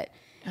through that.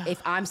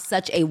 If I'm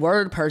such a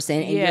word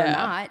person and you're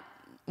not.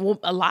 Well,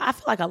 I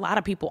feel like a lot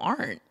of people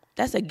aren't.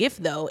 That's a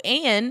gift though.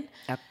 And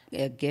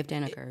a gift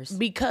and a curse.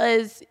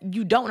 Because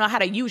you don't know how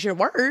to use your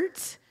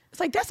words. It's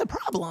like, that's a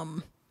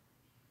problem.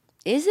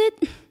 Is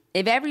it?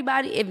 If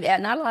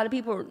not a lot of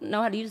people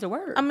know how to use their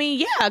words. I mean,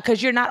 yeah,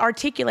 because you're not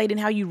articulating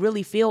how you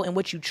really feel and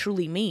what you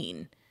truly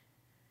mean.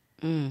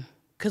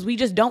 Because we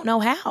just don't know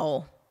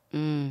how.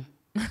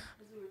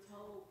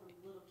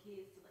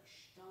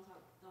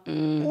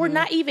 Or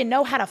not even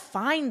know how to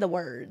find the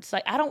words.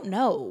 Like, I don't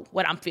know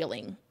what I'm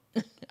feeling.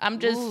 I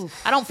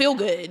don't feel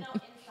good.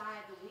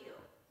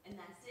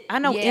 I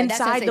know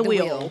inside the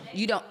wheel.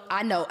 You don't.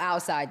 I know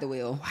outside the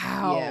wheel.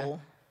 Wow. Yeah.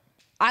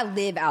 I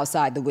live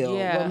outside the wheel.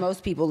 Yeah. Where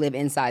most people live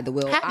inside the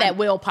wheel. Have that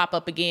wheel pop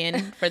up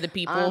again for the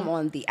people. I'm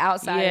on the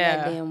outside of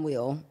that damn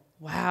wheel.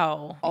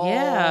 Wow.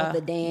 All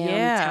the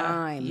damn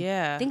time.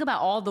 Yeah. Think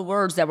about all the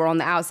words that were on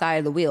the outside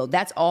of the wheel.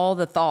 That's all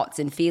the thoughts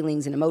and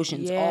feelings and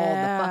emotions all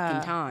the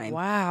fucking time.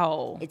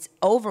 Wow. It's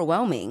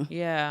overwhelming.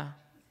 Yeah.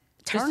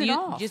 Turn it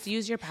off. Just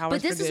use your powers.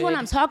 But this is what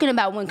I'm talking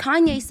about. When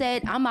Kanye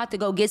said, I'm about to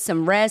go get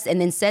some rest, and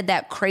then said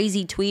that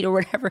crazy tweet or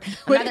whatever.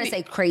 I'm not going to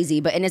say crazy,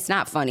 and it's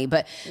not funny.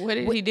 But what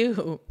did he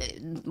do?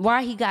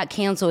 Why he got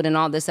canceled and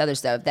all this other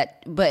stuff.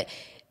 But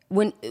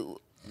when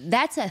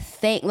that's a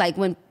thing, like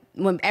when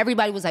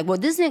everybody was like, well,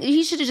 this nigga,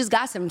 he should have just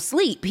got some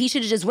sleep. He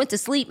should have just went to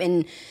sleep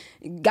and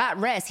got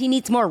rest. He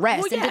needs more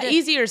rest. Well, yeah,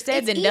 easier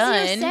said than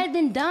done. Easier said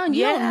than done.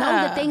 You don't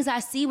know the things I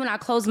see when I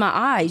close my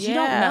eyes. You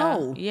don't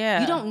know.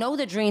 Yeah. You don't know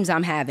the dreams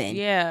I'm having.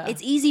 Yeah.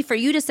 It's easy for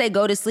you to say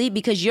go to sleep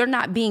because you're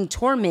not being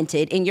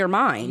tormented in your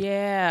mind.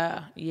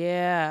 Yeah.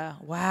 Yeah.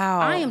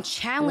 Wow. I am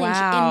challenged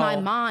in my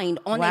mind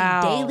on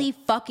a daily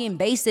fucking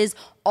basis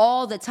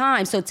all the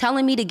time. So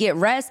telling me to get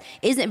rest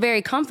isn't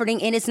very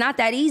comforting, and it's not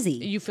that easy.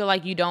 You feel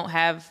like you don't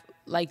have...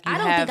 I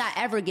don't think I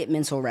ever get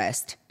mental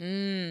rest.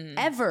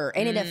 Ever.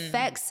 And it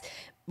affects,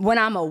 when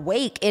I'm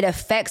awake, it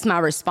affects my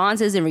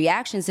responses and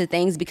reactions to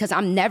things because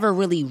I'm never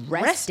really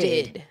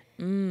rested.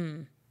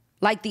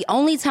 Like the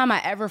only time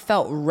I ever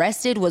felt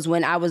rested was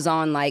when I was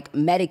on like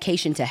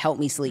medication to help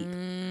me sleep.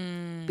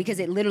 Because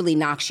it literally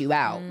knocks you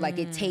out. Like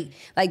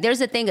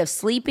there's a thing of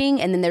sleeping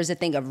and then there's a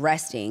thing of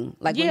resting.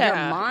 Like when your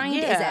mind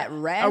is at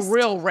rest. A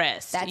real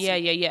rest.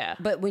 Yeah.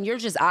 But when your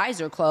just eyes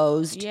are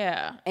closed.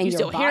 Yeah. And you're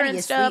still hearing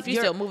stuff.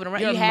 You're still moving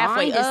around. Your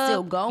mind is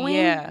still going.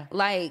 Yeah.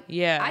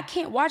 I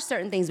can't watch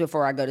certain things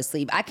before I go to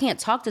sleep. I can't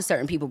talk to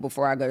certain people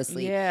before I go to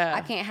sleep. Yeah.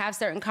 I can't have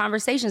certain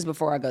conversations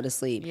before I go to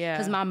sleep. Yeah.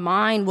 Because my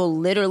mind will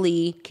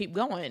literally keep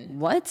going.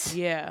 What?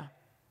 Yeah.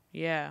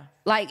 Yeah.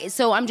 Like,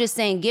 so I'm just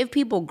saying, give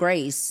people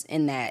grace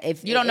in that.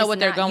 If you don't know what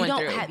they're going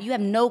through, you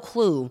have no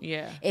clue.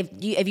 Yeah.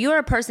 If you're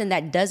a person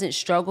that doesn't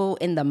struggle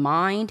in the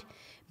mind,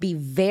 be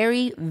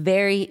very,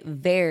 very,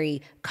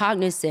 very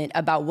cognizant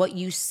about what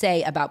you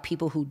say about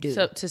people who do.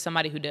 So to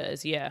somebody who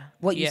does, yeah.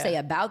 What you say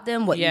about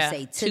them, what you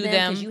say to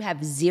them, because you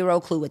have zero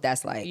clue what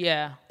that's like.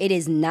 Yeah. It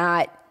is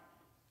not.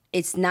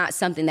 It's not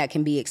something that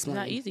can be explained.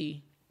 It's not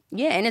easy.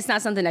 Yeah, and it's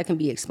not something that can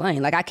be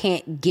explained. Like I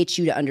can't get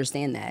you to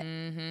understand that.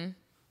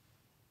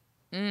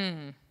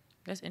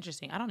 That's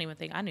interesting. I don't even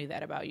think I knew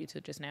that about you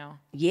till just now.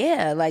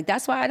 Yeah, like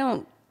that's why I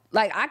don't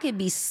like. I could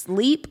be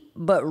sleep,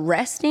 but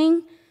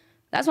resting.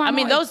 That's why.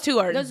 Those two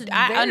are.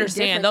 I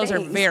understand. Those are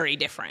very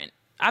different.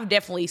 I've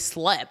definitely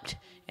slept,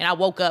 and I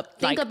woke up.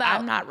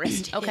 I'm not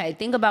resting. Okay,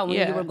 think about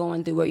when you were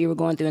going through what you were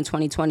going through in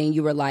 2020, and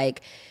you were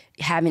like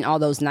having all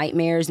those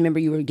nightmares. Remember,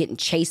 you were getting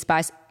chased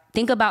by.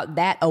 Think about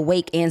that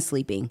awake and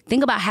sleeping.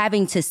 Think about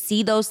having to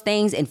see those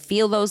things and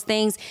feel those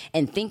things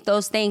and think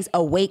those things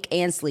awake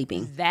and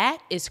sleeping. That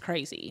is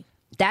crazy.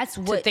 That's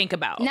what to think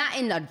about. Not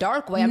in a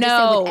dark way.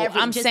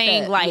 I'm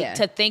saying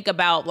to think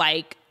about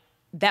like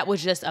that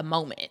was just a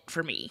moment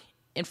for me,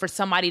 and for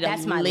somebody to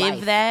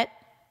live that.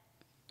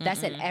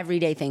 That's an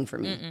everyday thing for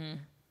me.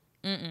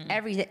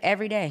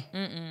 Every day.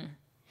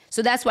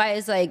 So that's why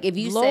it's like if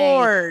you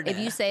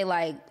say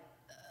like,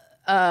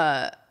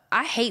 I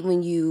hate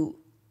when you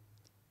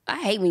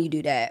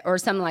do that or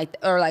something like,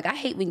 or like I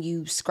hate when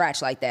you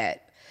scratch like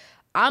that.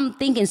 I'm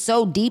thinking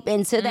so deep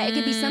into that. It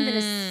could be something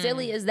as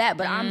silly as that,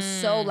 but I'm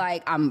so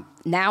like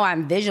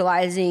I'm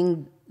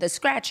visualizing the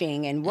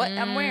scratching and what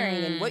I'm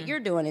wearing and what you're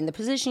doing and the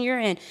position you're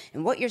in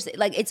and what you're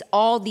like. It's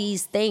all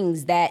these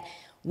things that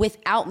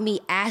without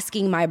me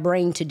asking my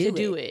brain to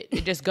do it,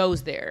 it just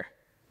goes there.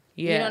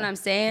 Yeah, you know what I'm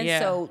saying? Yeah.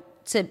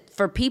 So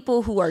for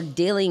people who are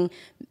dealing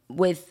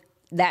with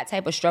that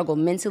type of struggle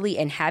mentally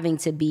and having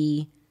to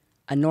be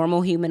a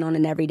normal human on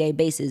an everyday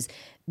basis,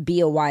 be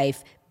a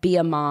wife, be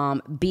a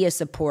mom, be a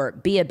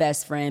support, be a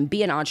best friend,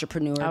 be an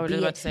entrepreneur. I was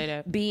about to say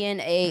that. Be in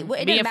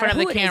front of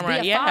the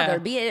camera. Be a father,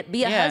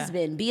 be a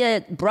husband, be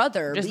a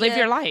brother. Just live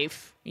your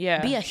life.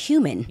 Yeah. Be a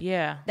human.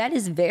 Yeah. That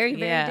is very,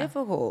 very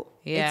difficult.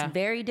 Yeah. It's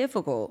very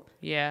difficult.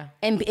 Yeah.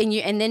 And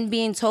then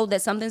being told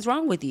that something's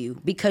wrong with you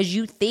because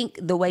you think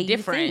the way you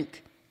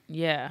think.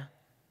 Yeah.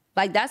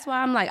 Like, that's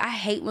why I'm like, I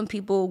hate when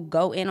people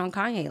go in on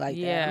Kanye like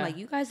that. I'm like,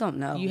 you guys don't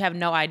know. You have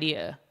no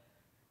idea.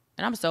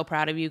 And I'm so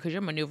proud of you because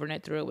you're maneuvering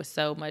it through it with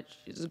so much.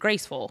 It's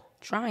graceful.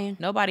 Trying.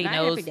 Nobody Not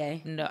knows. every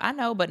day. No, I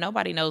know, but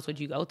nobody knows what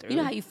you go through. You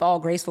know how you fall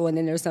graceful and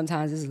then there's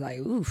sometimes it's like,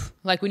 oof.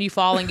 Like when you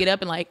fall and get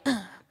up and like.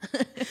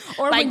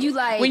 Or like,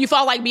 when you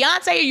fall like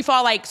Beyonce or you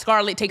fall like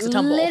Scarlett takes a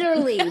tumble.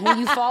 Literally. When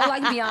you fall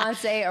like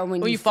Beyonce or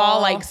when you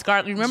fall like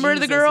Scarlett. Remember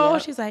the girl?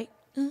 Yep. She's like,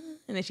 and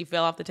then she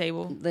fell off the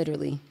table.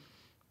 Literally.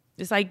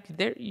 It's like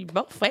you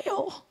both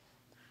fail.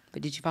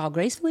 But did you fall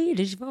gracefully or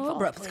did you fall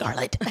abruptly?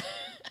 Scarlett.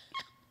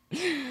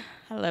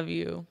 I love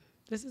you.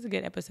 This is a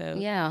good episode.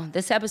 Yeah.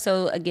 This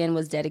episode, again,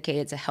 was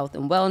dedicated to health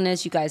and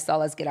wellness. You guys saw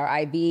us get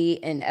our IV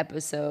in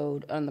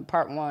episode on the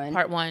part 1.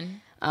 Part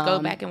 1. Go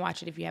back and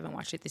watch it if you haven't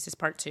watched it. This is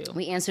part 2.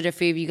 We answered a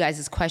few of you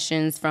guys'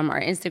 questions from our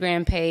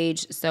Instagram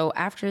page. So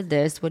after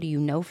this, what do you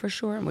know for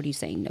sure? And what are you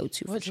saying no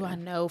to for What sure? do I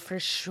know for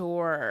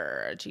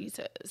sure?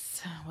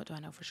 Jesus. What do I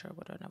know for sure?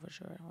 What do I know for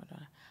sure?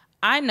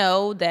 I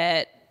know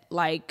that,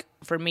 like,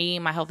 for me,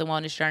 my health and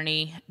wellness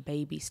journey,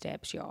 baby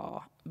steps,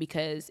 y'all.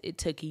 Because it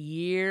took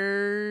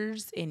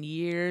years and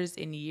years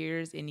and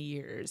years and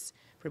years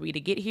for me to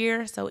get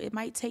here. So it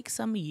might take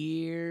some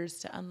years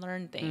to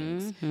unlearn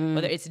things. Mm-hmm.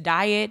 Whether it's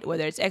diet,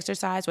 whether it's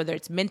exercise, whether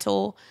it's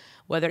mental,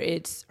 whether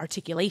it's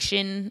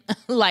articulation.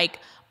 Like,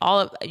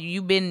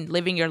 you've been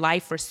living your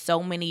life for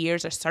so many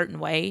years a certain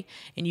way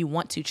and you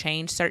want to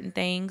change certain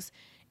things.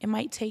 It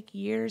might take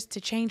years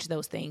to change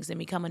those things and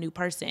become a new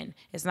person.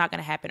 It's not going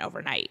to happen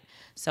overnight.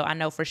 So I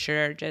know for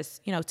sure,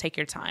 just, take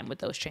your time with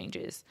those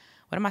changes.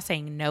 What am I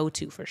saying no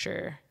to for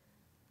sure?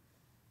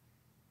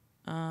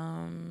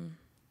 Dang,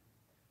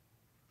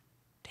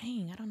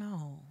 I don't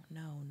know.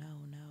 No.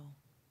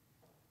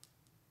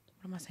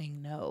 What am I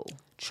saying no?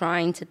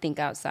 Trying to think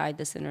outside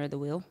the center of the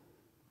wheel.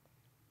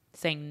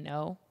 Saying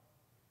no?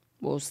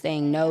 Well,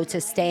 saying no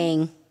to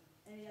staying.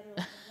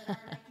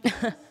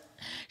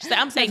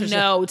 I'm saying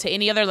no to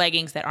any other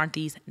leggings that aren't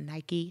these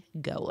Nike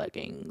Go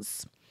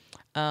leggings.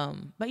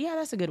 But yeah,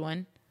 that's a good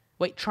one.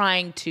 Wait,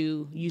 trying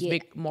to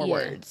use more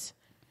words.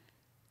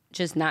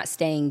 Just not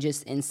staying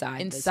just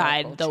inside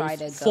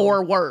those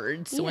 4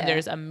 words when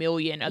there's a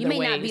million other ways.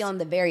 You may not be on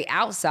the very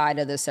outside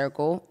of the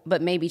circle,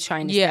 but maybe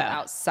trying to step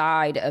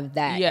outside of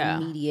that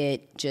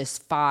immediate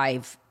just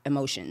 5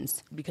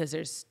 emotions. Because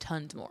there's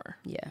tons more.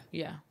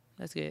 Yeah,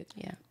 that's good.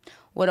 Yeah.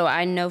 What do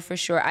I know for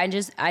sure? I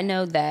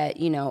know that,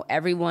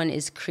 everyone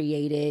is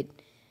created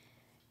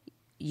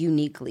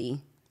uniquely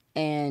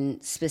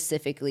and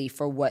specifically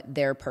for what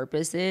their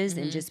purpose is.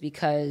 Mm-hmm. And just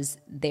because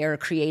they're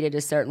created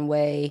a certain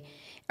way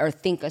or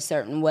think a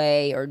certain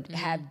way or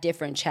have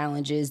different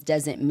challenges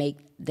doesn't make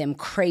them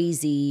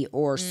crazy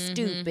or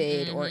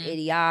stupid or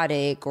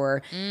idiotic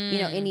or,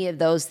 any of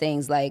those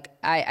things. Like,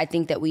 I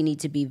think that we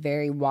need to be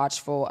very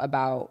watchful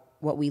about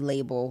what we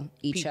label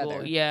each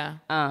other. Yeah.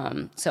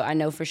 So I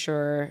know for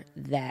sure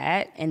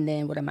that. And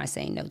then what am I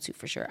saying no to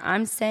for sure?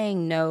 I'm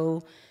saying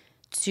no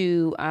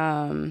to, what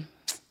am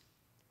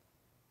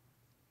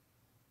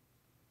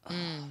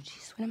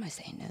I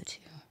saying no to?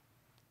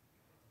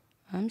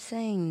 I'm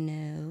saying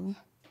no.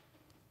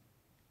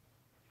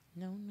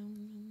 No.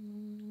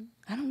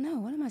 I don't know.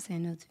 What am I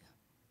saying no to?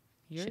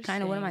 You're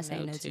Shekinah, what am I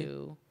saying no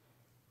to?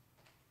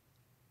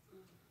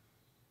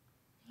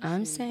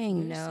 I'm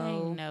saying no.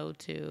 Saying no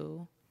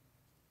to.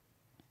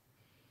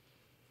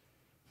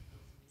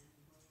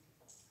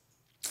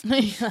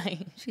 Like,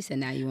 she said,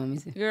 "Now you want me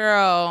to?"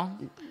 Girl,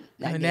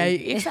 now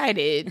you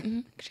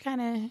excited.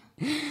 Kind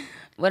of.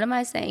 What am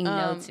I saying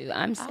no to?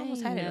 I'm saying I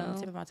almost had no. it on the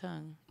tip of my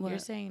tongue. What? You're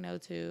saying no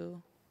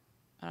to.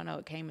 I don't know.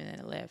 It came in and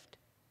it left.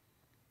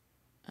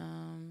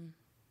 I'm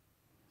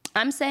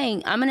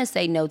gonna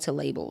say no to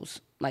labels.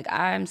 Like,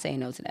 I'm saying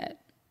no to that.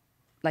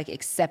 Like,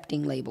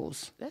 accepting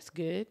labels. That's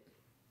good.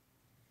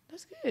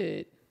 That's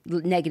good.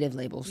 Negative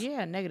labels.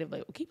 Yeah, negative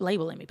label. Keep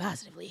labeling me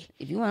positively.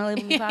 If you want to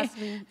label me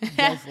positively,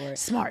 go for it.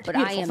 Smart, but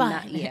beautiful, I am fine.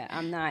 not. Yeah,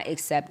 I'm not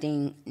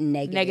accepting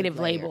negative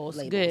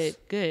labels.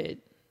 Good.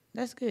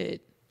 That's good.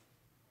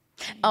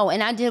 Oh,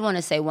 and I did want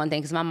to say one thing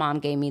because my mom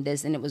gave me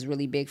this and it was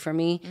really big for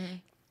me.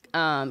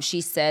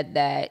 She said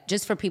that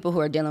just for people who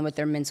are dealing with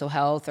their mental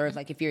health or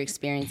like if you're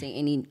experiencing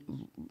any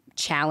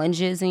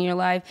challenges in your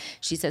life,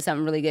 she said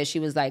something really good. She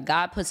was like,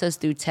 God puts us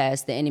through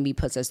tests, the enemy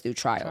puts us through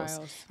trials.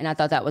 And I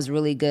thought that was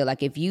really good.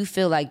 Like if you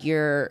feel like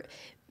you're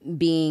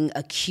being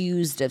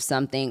accused of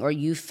something or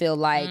you feel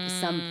like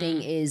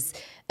something is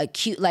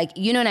acute, like,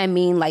 you know what I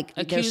mean? Like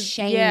there's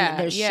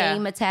shame,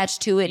 shame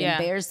attached to it,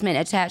 embarrassment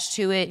attached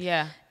to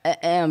it.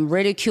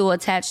 Ridicule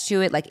attached to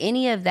it, like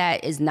any of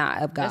that is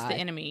not of God. That's the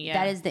enemy.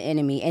 That is the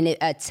enemy, and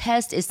a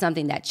test is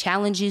something that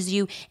challenges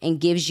you and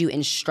gives you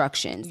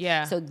instructions.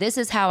 So this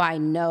is how I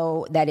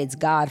know that it's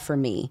God for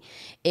me.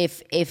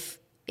 If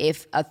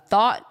a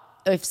thought,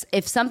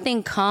 if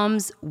something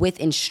comes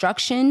with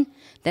instruction,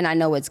 then I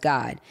know it's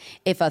God.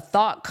 If a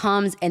thought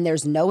comes and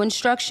there's no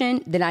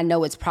instruction, then I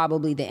know it's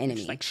probably the enemy.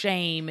 It's like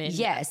shame and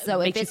so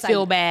makes if it's you feel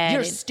like, bad,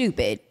 you're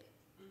stupid,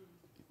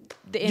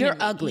 you're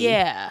ugly.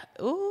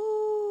 Ooh.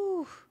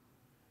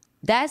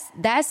 That's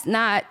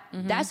not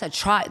that's a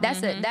try.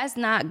 That's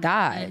not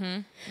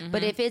God.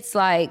 But if it's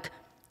like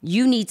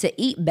you need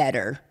to eat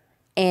better,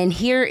 and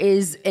here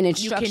is an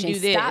instruction: you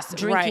can do stop this.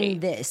 drinking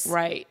this.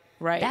 Right.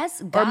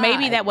 That's God. Or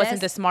maybe that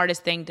wasn't the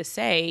smartest thing to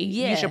say.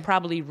 Yeah. You should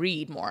probably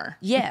read more.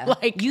 Yeah,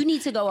 like you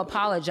need to go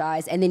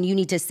apologize, and then you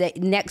need to say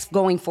next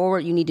going forward,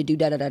 you need to do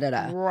da da da da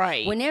da.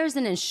 Right. When there's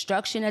an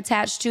instruction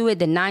attached to it,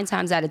 then 9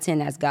 times out of 10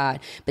 that's God.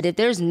 But if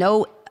there's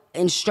no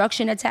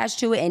instruction attached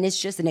to it and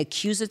it's just an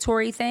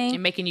accusatory thing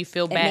and making you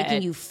feel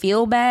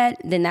bad,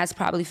 then that's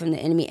probably from the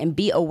enemy. And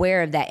be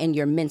aware of that in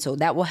your mental.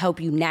 That will help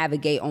you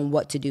navigate on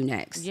what to do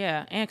next.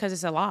 Yeah, and because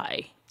it's a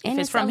lie. And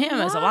if it's from him,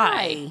 it's a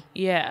lie.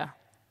 Yeah,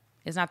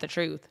 it's not the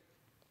truth.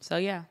 So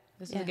yeah,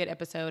 this is a good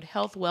episode.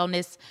 Health,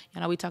 wellness.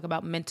 You know, we talk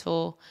about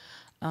mental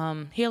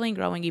healing,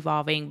 growing,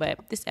 evolving,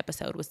 but this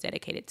episode was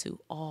dedicated to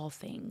all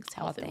things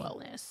health and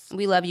wellness.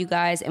 We love you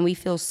guys, and we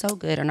feel so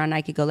good on our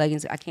Nike Go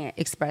leggings. I can't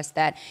express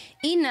that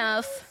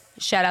enough.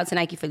 Shout out to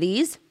Nike for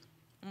these.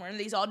 I'm wearing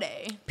these all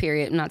day.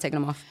 Period. I'm not taking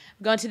them off.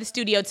 Going to the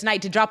studio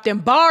tonight to drop them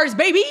bars,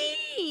 baby.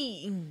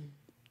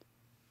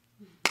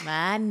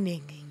 My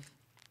nigga.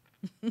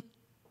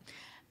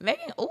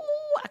 Megan, ooh,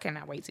 I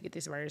cannot wait to get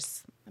this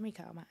verse. Let me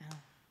call my own.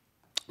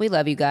 We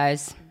love you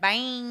guys.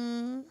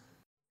 Bang.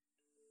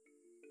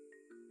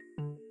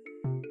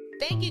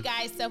 Thank you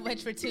guys so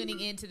much for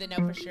tuning in to the Know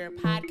For Sure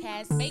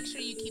podcast. Make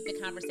sure you keep the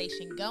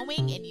conversation going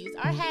and use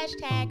our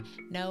hashtag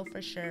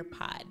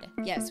KnowForSurePod.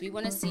 Yes, we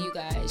want to see you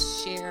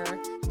guys share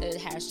the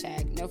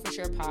hashtag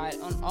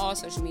KnowForSurePod on all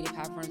social media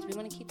platforms. We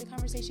want to keep the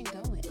conversation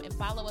going. And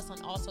follow us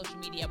on all social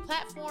media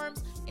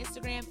platforms,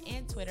 Instagram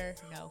and Twitter,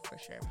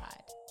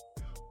 KnowForSurePod.